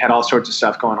brain. I had all sorts of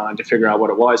stuff going on to figure out what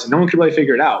it was, and no one could really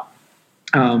figure it out.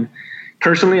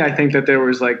 Personally, I think that there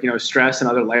was stress and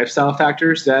other lifestyle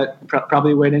factors that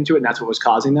probably weighed into it, and that's what was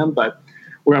causing them. But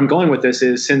where I'm going with this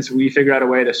is, since we figured out a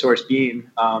way to source Beam,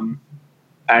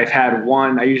 I've had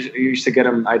one. I used to get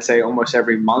them, I'd say, almost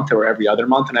every month or every other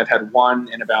month, and I've had one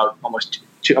in about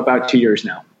 2 years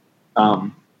now.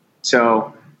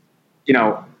 So,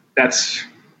 that's,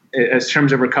 as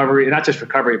terms of recovery, not just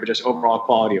recovery, but just overall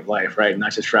quality of life, right?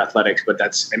 Not just for athletics, but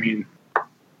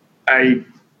I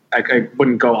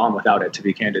wouldn't go on without it, to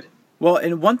be candid. Well,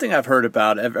 and one thing I've heard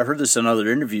this in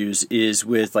other interviews, is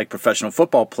with like professional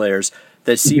football players,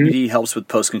 that CBD helps with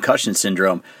post-concussion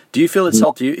syndrome. Do you feel it's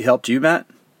helped you, Matt?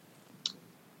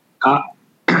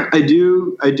 I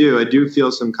do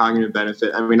feel some cognitive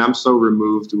benefit. I mean, I'm so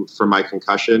removed from my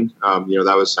concussion. That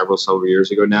was several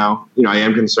years ago now. I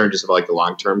am concerned just about like the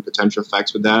long-term potential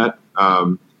effects with that.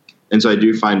 And so I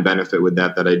do find benefit with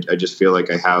that I just feel like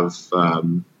I have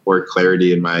more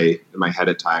clarity in my head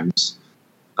at times.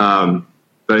 But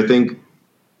I think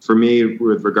for me,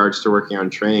 with regards to working on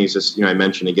training, it's just, I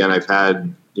mentioned again, I've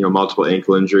had, multiple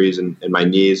ankle injuries, and my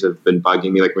knees have been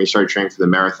bugging me. Like when we started training for the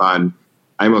marathon,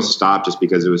 I almost stopped just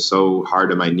because it was so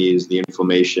hard on my knees, the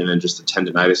inflammation and just the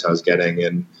tendonitis I was getting.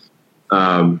 And,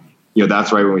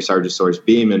 that's right when we started to source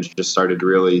Beam and just started to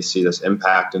really see this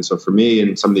impact. And so for me,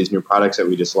 and some of these new products that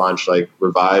we just launched, like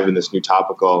Revive and this new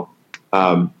topical,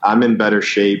 I'm in better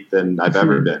shape than I've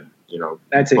ever been.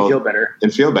 I'd say feel better.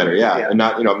 And feel better, yeah. And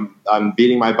not, I'm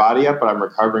beating my body up, but I'm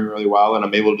recovering really well, and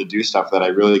I'm able to do stuff that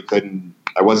I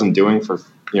wasn't doing for,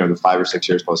 the 5 or 6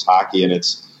 years post hockey. And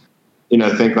it's,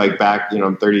 think like back,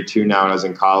 I'm 32 now, and I was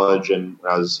in college, and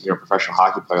when I was, a professional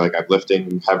hockey player, like I'm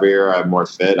lifting heavier, I'm more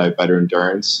fit, I have better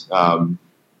endurance than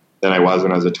I was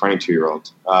when I was a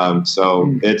 22-year-old.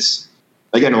 It's,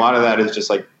 again, a lot of that is just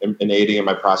like in aiding in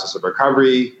my process of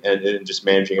recovery and just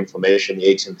managing inflammation. The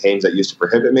aches and pains that used to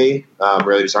prohibit me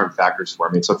really just aren't factors for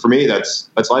me. So for me, that's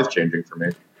life-changing for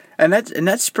me. And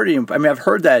that's pretty. I mean, I've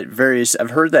heard that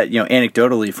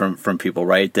anecdotally from people,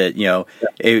 right?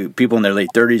 That people in their late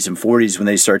 30s and 40s, when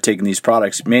they start taking these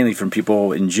products, mainly from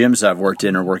people in gyms I've worked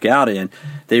in or work out in,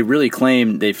 they really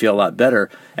claim they feel a lot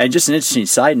better. And just an interesting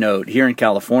side note, here in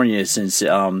California, since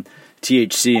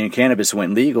THC and cannabis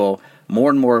went legal,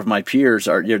 more and more of my peers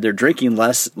they're drinking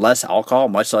less alcohol,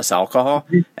 much less alcohol,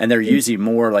 and they're using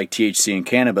more like THC and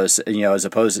cannabis, as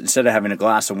opposed to, instead of having a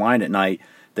glass of wine at night,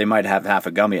 they might have half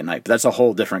a gummy at night. But that's a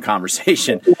whole different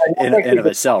conversation in of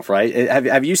itself, right?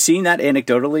 Have you seen that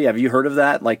anecdotally? Have you heard of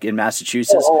that, like in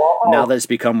Massachusetts, now that it's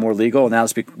become more legal, now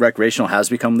it's recreational has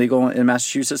become legal in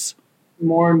Massachusetts?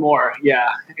 More and more, yeah.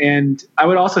 And I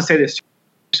would also say this,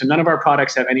 so none of our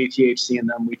products have any THC in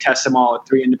them. We test them all at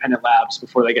 3 independent labs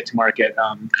before they get to market.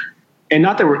 And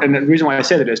the reason why I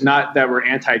say that is not that we're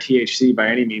anti-THC by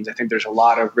any means. I think there's a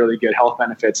lot of really good health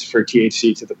benefits for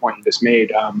THC to the point you just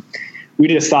made. We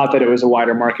just thought that it was a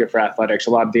wider market for athletics. A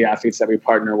lot of the athletes that we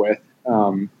partner with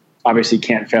obviously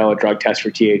can't fail a drug test for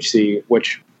THC,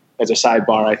 which, as a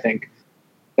sidebar, I think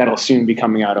that'll soon be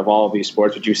coming out of all of these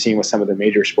sports, which you've seen with some of the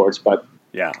major sports. But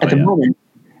at the moment,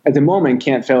 at the moment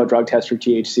can't fail a drug test for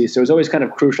THC. So it's always kind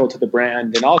of crucial to the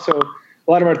brand. And also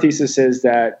a lot of our thesis is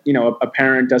that, a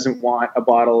parent doesn't want a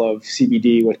bottle of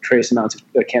CBD with trace amounts of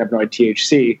cannabinoid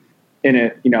THC in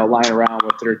it, lying around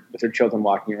with their children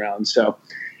walking around. So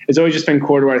it's always just been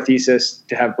core to our thesis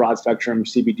to have broad spectrum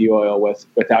CBD oil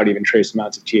without even trace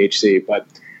amounts of THC. But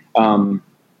the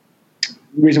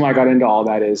reason why I got into all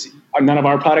that is none of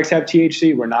our products have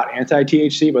THC. We're not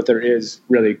anti-THC, but there is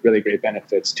really, really great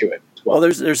benefits to it as well.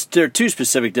 Well, there are two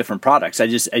specific different products.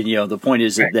 The point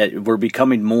is right. that we're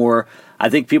becoming more, I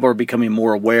think people are becoming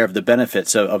more aware of the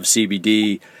benefits of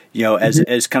CBD,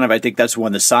 as kind of, I think that's one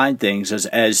of the side things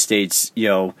as states,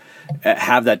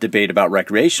 have that debate about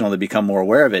recreational, they become more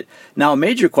aware of it. Now, a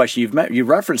major question, you've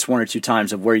referenced one or two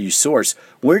times of where you source.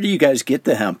 Where do you guys get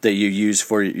the hemp that you use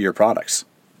for your products?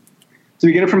 So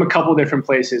we get it from a couple of different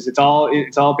places. It's all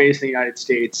based in the United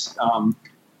States.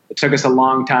 It took us a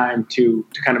long time to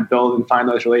kind of build and find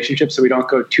those relationships, so we don't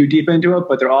go too deep into it,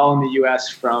 but they're all in the U.S.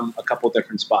 from a couple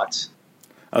different spots.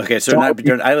 Okay, so I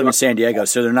live in San Diego,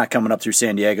 so they're not coming up through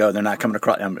San Diego. They're not coming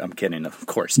across. I'm kidding, of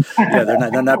course. Yeah,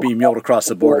 they're not being mailed across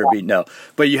the border. No,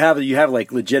 but you have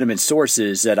like legitimate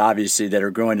sources that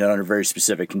are growing it under very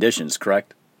specific conditions,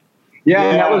 correct? Yeah,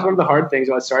 and that was one of the hard things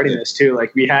about starting this too.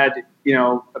 Like we had,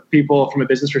 people from a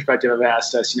business perspective have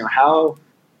asked us, how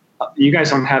you guys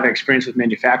don't have experience with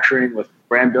manufacturing, with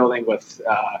brand building, with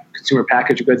consumer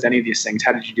packaged goods, any of these things.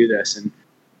 How did you do this? And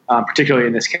particularly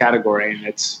in this category, and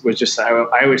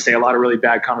I always say a lot of really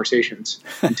bad conversations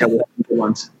until we have good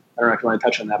ones. I don't know if you want to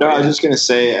touch on that. No, I was just going to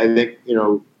say, I think,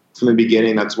 from the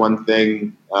beginning, that's one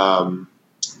thing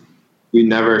we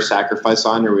never sacrifice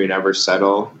on, or we never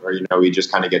settle, or, we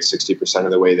just kind of get 60%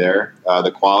 of the way there.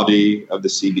 The quality of the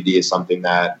CBD is something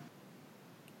that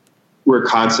we're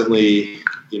constantly,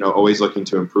 always looking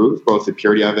to improve, both the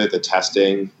purity of it, the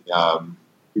testing.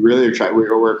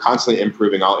 We're constantly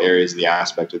improving all areas of the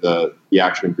aspect of the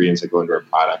actual ingredients that go into our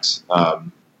products.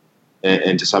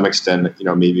 And to some extent,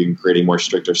 maybe even creating more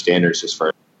stricter standards just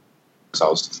for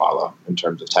ourselves to follow in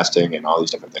terms of testing and all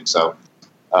these different things. So,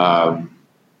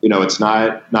 it's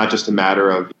not just a matter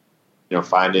of,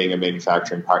 finding a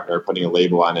manufacturing partner, putting a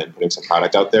label on it and putting some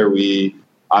product out there. We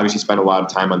obviously spend a lot of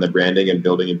time on the branding and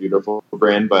building a beautiful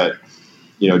brand, but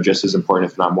just as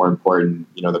important, if not more important,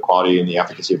 the quality and the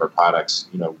efficacy of our products.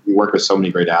 We work with so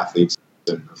many great athletes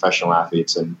and professional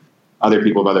athletes and other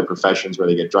people of other professions where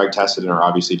they get drug tested and are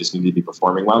obviously just need to be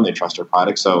performing well and they trust our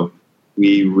products. So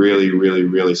we really, really,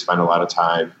 really spend a lot of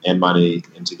time and money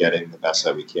into getting the best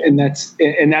that we can. And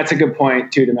that's a good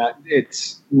point too, Matt.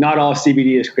 It's not all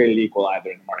CBD is created equal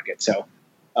either in the market. So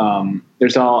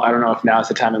there's I don't know if now is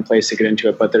the time and place to get into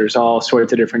it, but there's all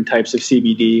sorts of different types of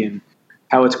CBD and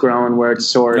how it's grown, where it's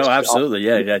sourced. No, absolutely.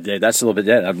 Yeah. That's a little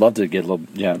bit, I'd love to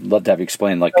love to have you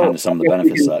explain kind of some of the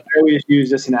benefits of that. I always use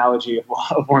this analogy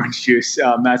of orange juice.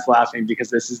 Matt's laughing because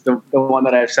this is the one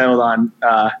that I've settled on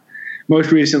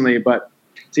most recently. But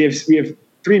so we have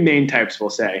three main types, we'll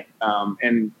say.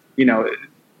 And,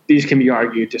 these can be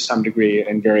argued to some degree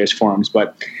in various forms,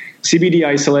 but CBD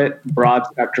isolate, broad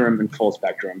spectrum, and full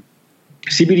spectrum.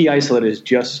 CBD isolate is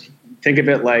just, think of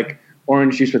it like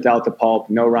orange juice without the pulp,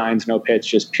 no rinds, no pits,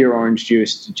 just pure orange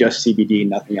juice, just CBD,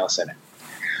 nothing else in it.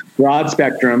 Broad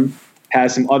spectrum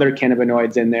has some other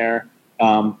cannabinoids in there,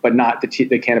 but not the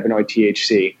cannabinoid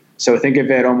THC. So think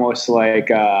of it almost like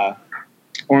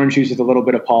orange juice with a little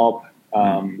bit of pulp,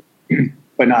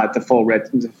 but not the full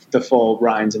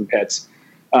rinds and pits.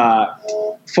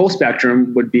 Full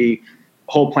spectrum would be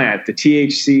whole plant, the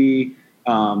THC,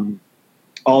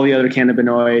 all the other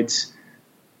cannabinoids.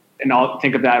 And I'll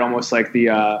think of that almost like the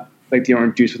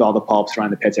orange juice with all the pulps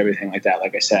around the pits, everything like that.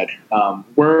 Like I said,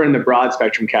 we're in the broad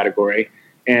spectrum category,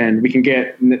 and we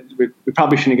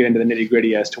probably shouldn't get into the nitty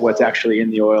gritty as to what's actually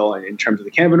in the oil in terms of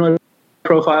the cannabinoid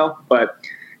profile, but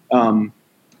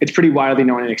it's pretty widely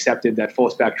known and accepted that full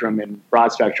spectrum and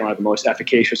broad spectrum are the most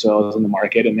efficacious oils in the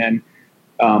market. And then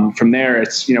from there,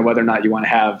 it's whether or not you want to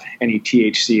have any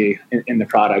THC in the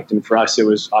product. And for us, it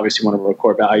was obviously one of our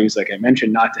core values, like I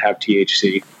mentioned, not to have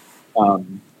THC.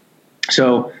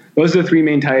 So those are the three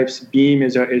main types. Beam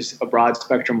is a broad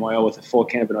spectrum oil with a full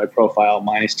cannabinoid profile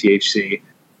minus THC.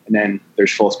 And then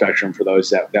there's full spectrum for those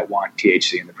that want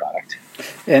THC in the product.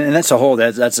 And that's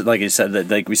that's like you said,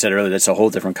 like we said earlier, that's a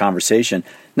whole different conversation.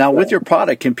 Now, with your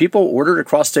product, can people order it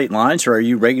across state lines, or are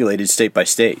you regulated state by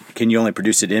state? Can you only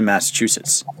produce it in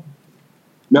Massachusetts?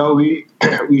 No, we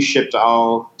shipped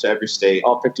all to every state,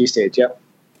 all 50 states. Yep.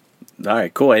 All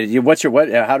right, cool.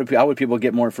 How would people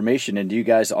get more information? And do you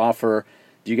guys offer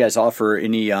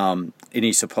any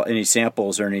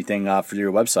samples or anything for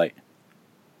your website?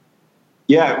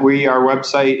 Yeah, our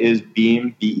website is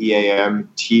Beam, BEAM,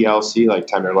 TLC, like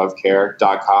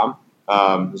tenderlovecare.com.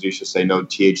 As we should say, no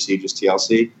THC, just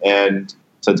TLC. And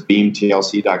so it's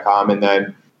beamtlc.com. And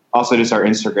then also just our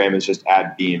Instagram is just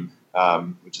 @Beam,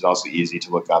 which is also easy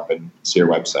to look up and see our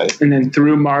website. And then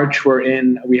through March,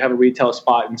 we have a retail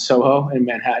spot in Soho in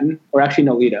Manhattan, or actually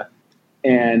Nolita.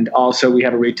 And also we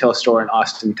have a retail store in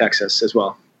Austin, Texas as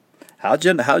well. How'd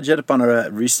you end up on a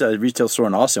retail store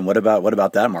in Austin? What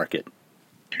about that market?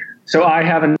 So I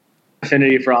have an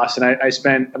affinity for Austin. I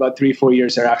spent about 3-4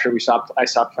 years there after I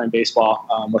stopped playing baseball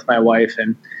with my wife,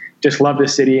 and just loved the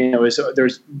city. And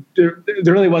there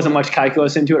really wasn't much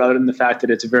calculus into it other than the fact that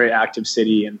it's a very active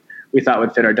city, and we thought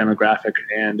would fit our demographic.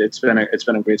 And it's been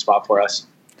a great spot for us.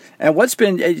 And what's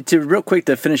been real quick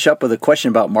to finish up with a question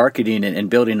about marketing and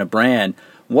building a brand?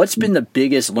 What's been the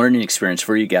biggest learning experience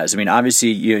for you guys? I mean, obviously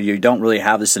you don't really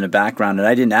have this in the background, and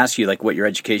I didn't ask you like what your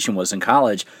education was in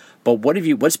college. But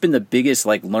what's been the biggest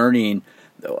like learning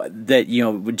that,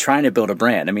 when trying to build a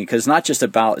brand? I mean, because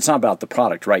it's not about the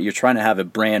product, right? You're trying to have a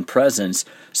brand presence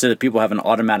so that people have an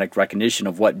automatic recognition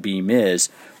of what Beam is.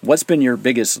 What's been your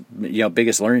biggest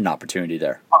learning opportunity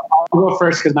there? I'll go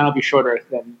first because mine will be shorter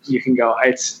than you can go.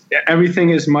 Everything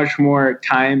is much more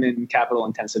time and capital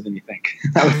intensive than you think,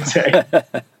 I would say.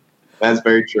 That's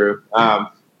very true. I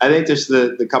think just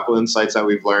the couple insights that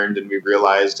we've learned and we've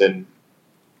realized, and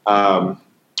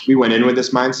we went in with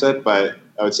this mindset, but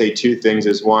I would say two things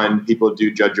is one, people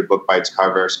do judge a book by its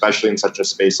cover, especially in such a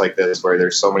space like this where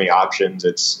there's so many options.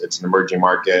 It's an emerging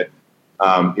market.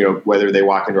 Whether they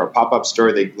walk into our pop-up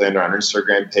store, they land on our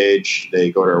Instagram page,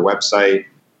 they go to our website.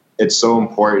 It's so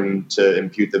important to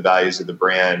impute the values of the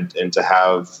brand and to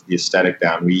have the aesthetic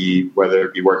down. Whether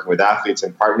it be working with athletes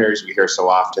and partners, we hear so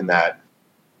often that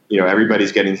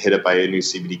everybody's getting hit up by a new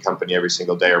CBD company every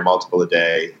single day or multiple a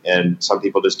day. And some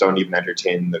people just don't even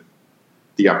entertain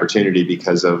the opportunity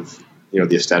because of,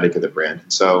 the aesthetic of the brand.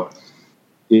 So,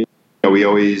 we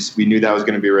knew that was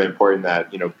going to be really important,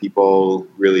 that, people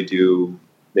really do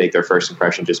make their first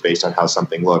impression just based on how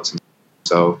something looks.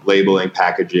 So labeling,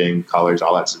 packaging, colors,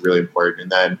 all that's really important.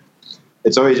 And then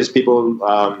it's always just people,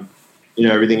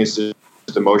 everything is just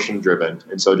emotion driven.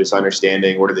 And so just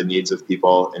understanding what are the needs of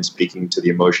people and speaking to the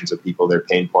emotions of people, their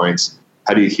pain points.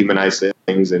 How do you humanize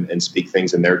things and speak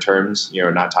things in their terms?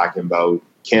 Not talking about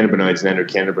cannabinoids and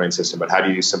endocannabinoid system, but how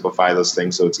do you simplify those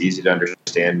things so it's easy to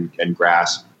understand and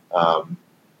grasp, and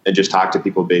just talk to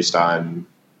people based on,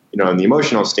 on the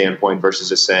emotional standpoint versus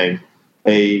just saying,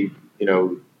 hey,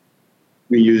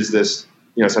 we use this,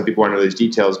 some people want to know these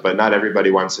details, but not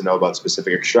everybody wants to know about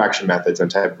specific extraction methods and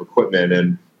type of equipment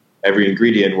and every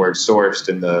ingredient, where it's sourced,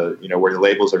 and where the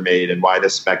labels are made and why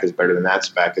this spec is better than that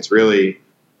spec. It's really,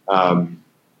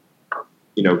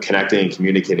 connecting and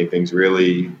communicating things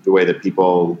really the way that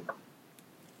people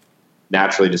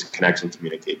naturally just connect and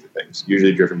communicate to things,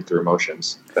 usually driven through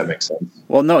emotions, if that makes sense.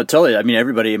 Well, no, totally. I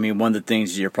mean, one of the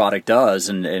things your product does,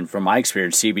 and from my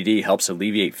experience, CBD helps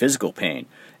alleviate physical pain.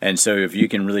 And so if you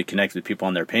can really connect with people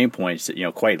on their pain points,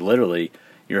 quite literally,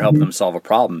 you're helping them solve a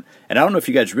problem. And I don't know if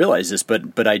you guys realize this,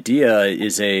 but IDEA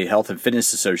is a health and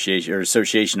fitness association, or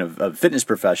association of fitness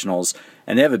professionals,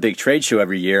 and they have a big trade show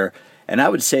every year. And I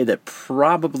would say that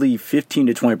probably 15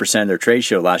 to 20% of their trade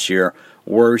show last year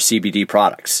were CBD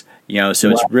products. So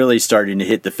It's really starting to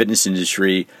hit the fitness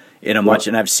industry in a much.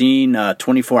 And I've seen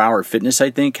 24-Hour Fitness,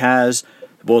 I think,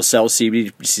 will sell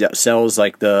CBD, sells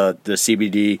like the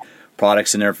CBD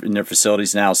products in their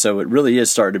facilities now. So it really is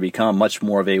starting to become much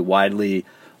more of a widely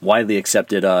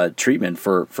accepted treatment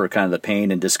for kind of the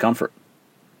pain and discomfort.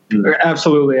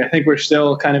 Absolutely. I think we're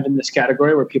still kind of in this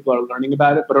category where people are learning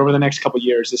about it, but over the next couple of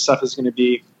years, this stuff is going to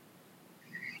be,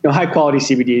 high quality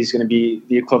CBD is going to be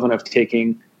the equivalent of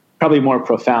taking, probably more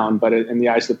profound, but in the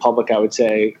eyes of the public, I would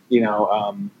say,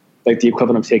 like the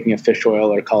equivalent of taking a fish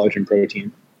oil or collagen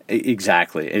protein.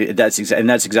 Exactly. That's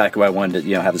exactly why I wanted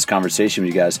to have this conversation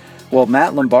with you guys. Well,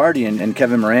 Matt Lombardi and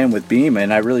Kevin Moran with Beam,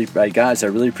 and I really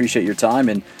appreciate your time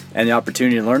and the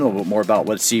opportunity to learn a little bit more about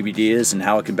what CBD is and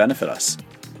how it can benefit us.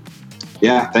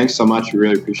 Yeah, thanks so much. We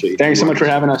really appreciate it. Thanks so much for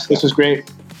having us. This was great.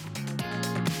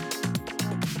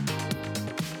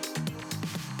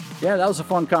 Yeah, that was a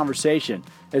fun conversation.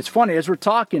 It's funny, as we're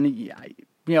talking,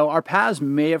 our paths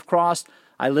may have crossed.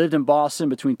 I lived in Boston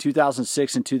between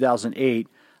 2006 and 2008.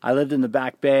 I lived in the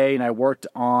Back Bay, and I worked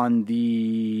on the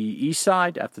east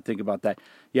side. I have to think about that.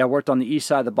 Yeah, I worked on the east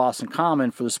side of the Boston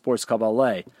Common for the Sports Club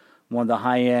LA, one of the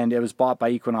high-end. It was bought by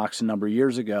Equinox a number of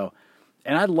years ago.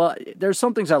 And there's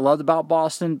some things I loved about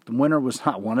Boston. Winter was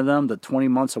not one of them, the 20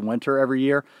 months of winter every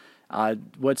year.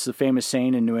 What's the famous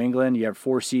saying in New England? You have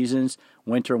 4 seasons,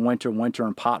 winter, winter, winter,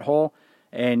 and pothole.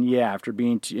 And yeah, after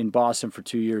being in Boston for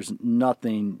 2 years,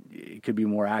 nothing could be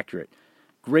more accurate.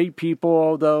 Great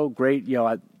people, though. Great,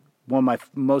 one of my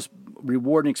most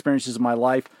rewarding experiences of my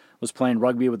life was playing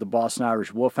rugby with the Boston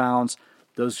Irish Wolfhounds.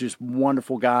 Those are just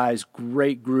wonderful guys.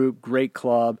 Great group, great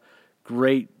club,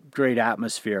 great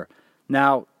atmosphere.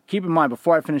 Now, keep in mind,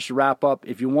 before I finish the wrap up,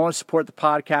 if you want to support the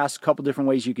podcast, a couple different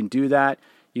ways you can do that.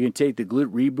 You can take the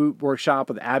Glute Reboot workshop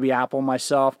with Abby Apple and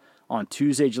myself on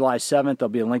Tuesday, July 7th. There'll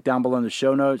be a link down below in the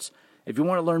show notes. If you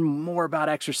want to learn more about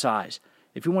exercise,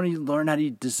 if you want to learn how to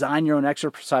design your own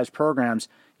exercise programs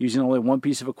using only one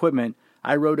piece of equipment,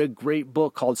 I wrote a great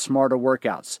book called Smarter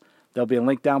Workouts. There'll be a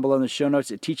link down below in the show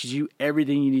notes. It teaches you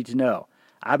everything you need to know.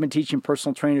 I've been teaching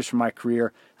personal trainers for my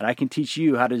career, and I can teach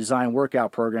you how to design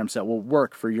workout programs that will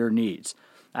work for your needs.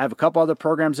 I have a couple other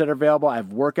programs that are available. I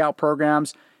have workout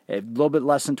programs a little bit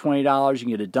less than $20. You can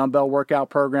get a dumbbell workout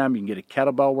program. You can get a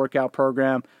kettlebell workout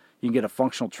program. You can get a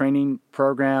functional training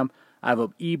program. I have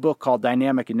an ebook called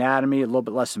Dynamic Anatomy, a little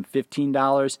bit less than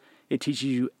 $15. It teaches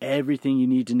you everything you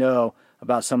need to know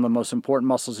about some of the most important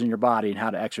muscles in your body and how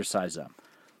to exercise them.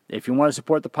 If you want to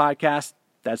support the podcast,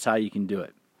 that's how you can do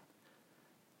it.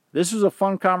 This was a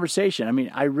fun conversation. I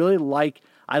mean,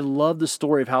 I love the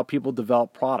story of how people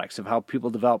develop products, of how people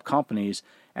develop companies,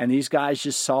 and these guys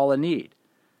just saw a need.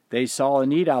 They saw a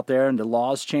need out there, and the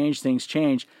laws change, things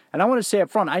change. And I want to say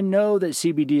up front, I know that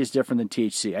CBD is different than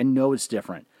THC. I know it's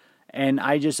different. And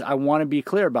I want to be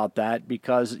clear about that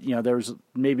because, there's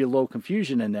maybe a little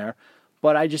confusion in there.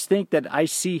 But I just think that I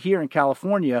see here in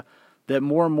California that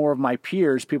more and more of my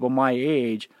peers, people my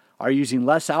age, are using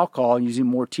less alcohol and using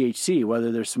more THC,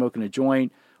 whether they're smoking a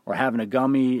joint or having a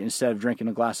gummy instead of drinking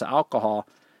a glass of alcohol.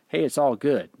 Hey, it's all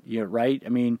good, right? I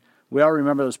mean, we all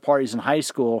remember those parties in high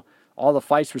school. All the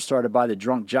fights were started by the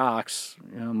drunk jocks,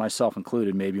 myself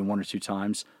included, maybe one or two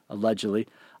times, allegedly.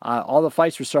 All the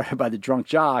fights were started by the drunk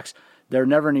jocks. There are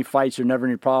never any fights or never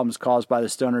any problems caused by the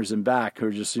stoners in back who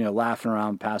are just, laughing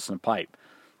around, passing a pipe.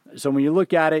 So when you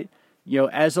look at it,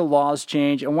 as the laws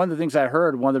change, and one of the things I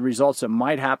heard, one of the results that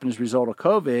might happen as a result of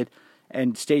COVID,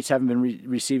 and states haven't been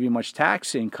receiving much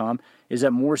tax income, is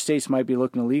that more states might be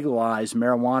looking to legalize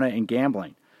marijuana and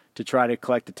gambling to try to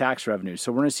collect the tax revenue.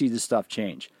 So we're going to see this stuff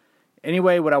change.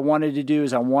 Anyway, what I wanted to do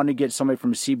is I wanted to get somebody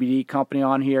from a CBD company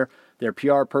on here. Their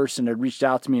PR person had reached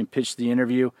out to me and pitched the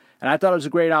interview, and I thought it was a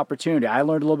great opportunity. I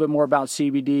learned a little bit more about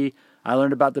CBD. I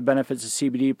learned about the benefits of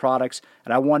CBD products,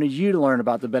 and I wanted you to learn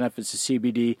about the benefits of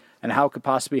CBD and how it could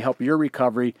possibly help your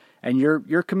recovery and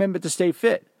your commitment to stay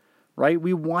fit, right?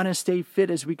 We want to stay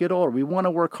fit as we get older. We want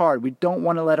to work hard. We don't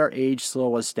want to let our age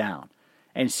slow us down.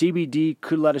 And CBD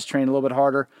could let us train a little bit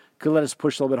harder, could let us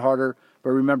push a little bit harder.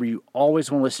 But remember, you always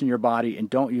want to listen to your body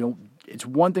and it's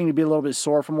one thing to be a little bit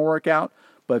sore from a workout,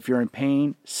 but if you're in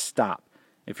pain, stop.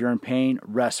 If you're in pain,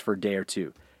 rest for a day or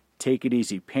two. Take it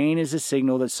easy. Pain is a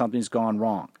signal that something's gone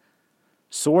wrong.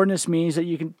 Soreness means that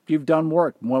you've done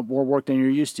more work than you're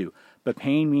used to. But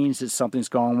pain means that something's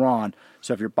gone wrong.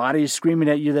 So if your body is screaming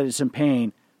at you that it's in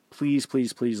pain, please,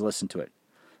 please, please listen to it.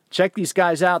 Check these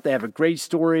guys out. They have a great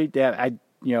story. I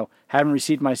haven't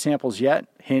received my samples yet.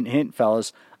 Hint, hint,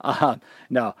 fellas.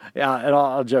 No,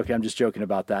 I'll joke. I'm just joking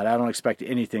about that. I don't expect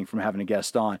anything from having a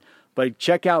guest on. But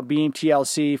check out Beam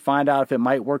TLC. Find out if it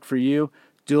might work for you.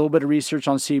 Do a little bit of research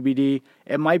on CBD.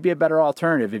 It might be a better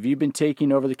alternative. If you've been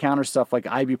taking over-the-counter stuff like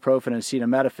ibuprofen and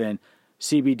acetaminophen,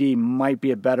 CBD might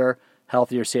be a better,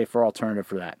 healthier, safer alternative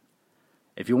for that.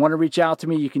 If you want to reach out to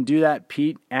me, you can do that,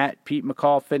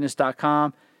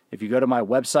 pete@PeteMcCallFitness.com. If you go to my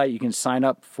website, you can sign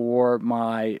up for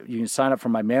my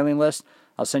mailing list.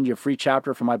 I'll send you a free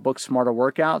chapter from my book, Smarter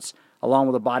Workouts, along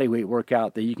with a body weight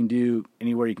workout that you can do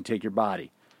anywhere you can take your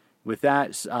body. With that,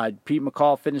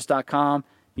 PeteMcCallFitness.com.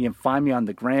 You can find me on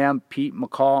the gram,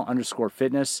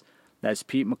 PeteMcCall_fitness. That's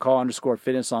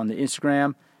PeteMcCall_fitness on the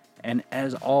Instagram. And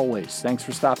as always, thanks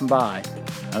for stopping by.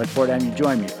 I look forward to having you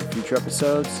join me for future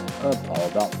episodes of All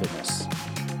About Fitness.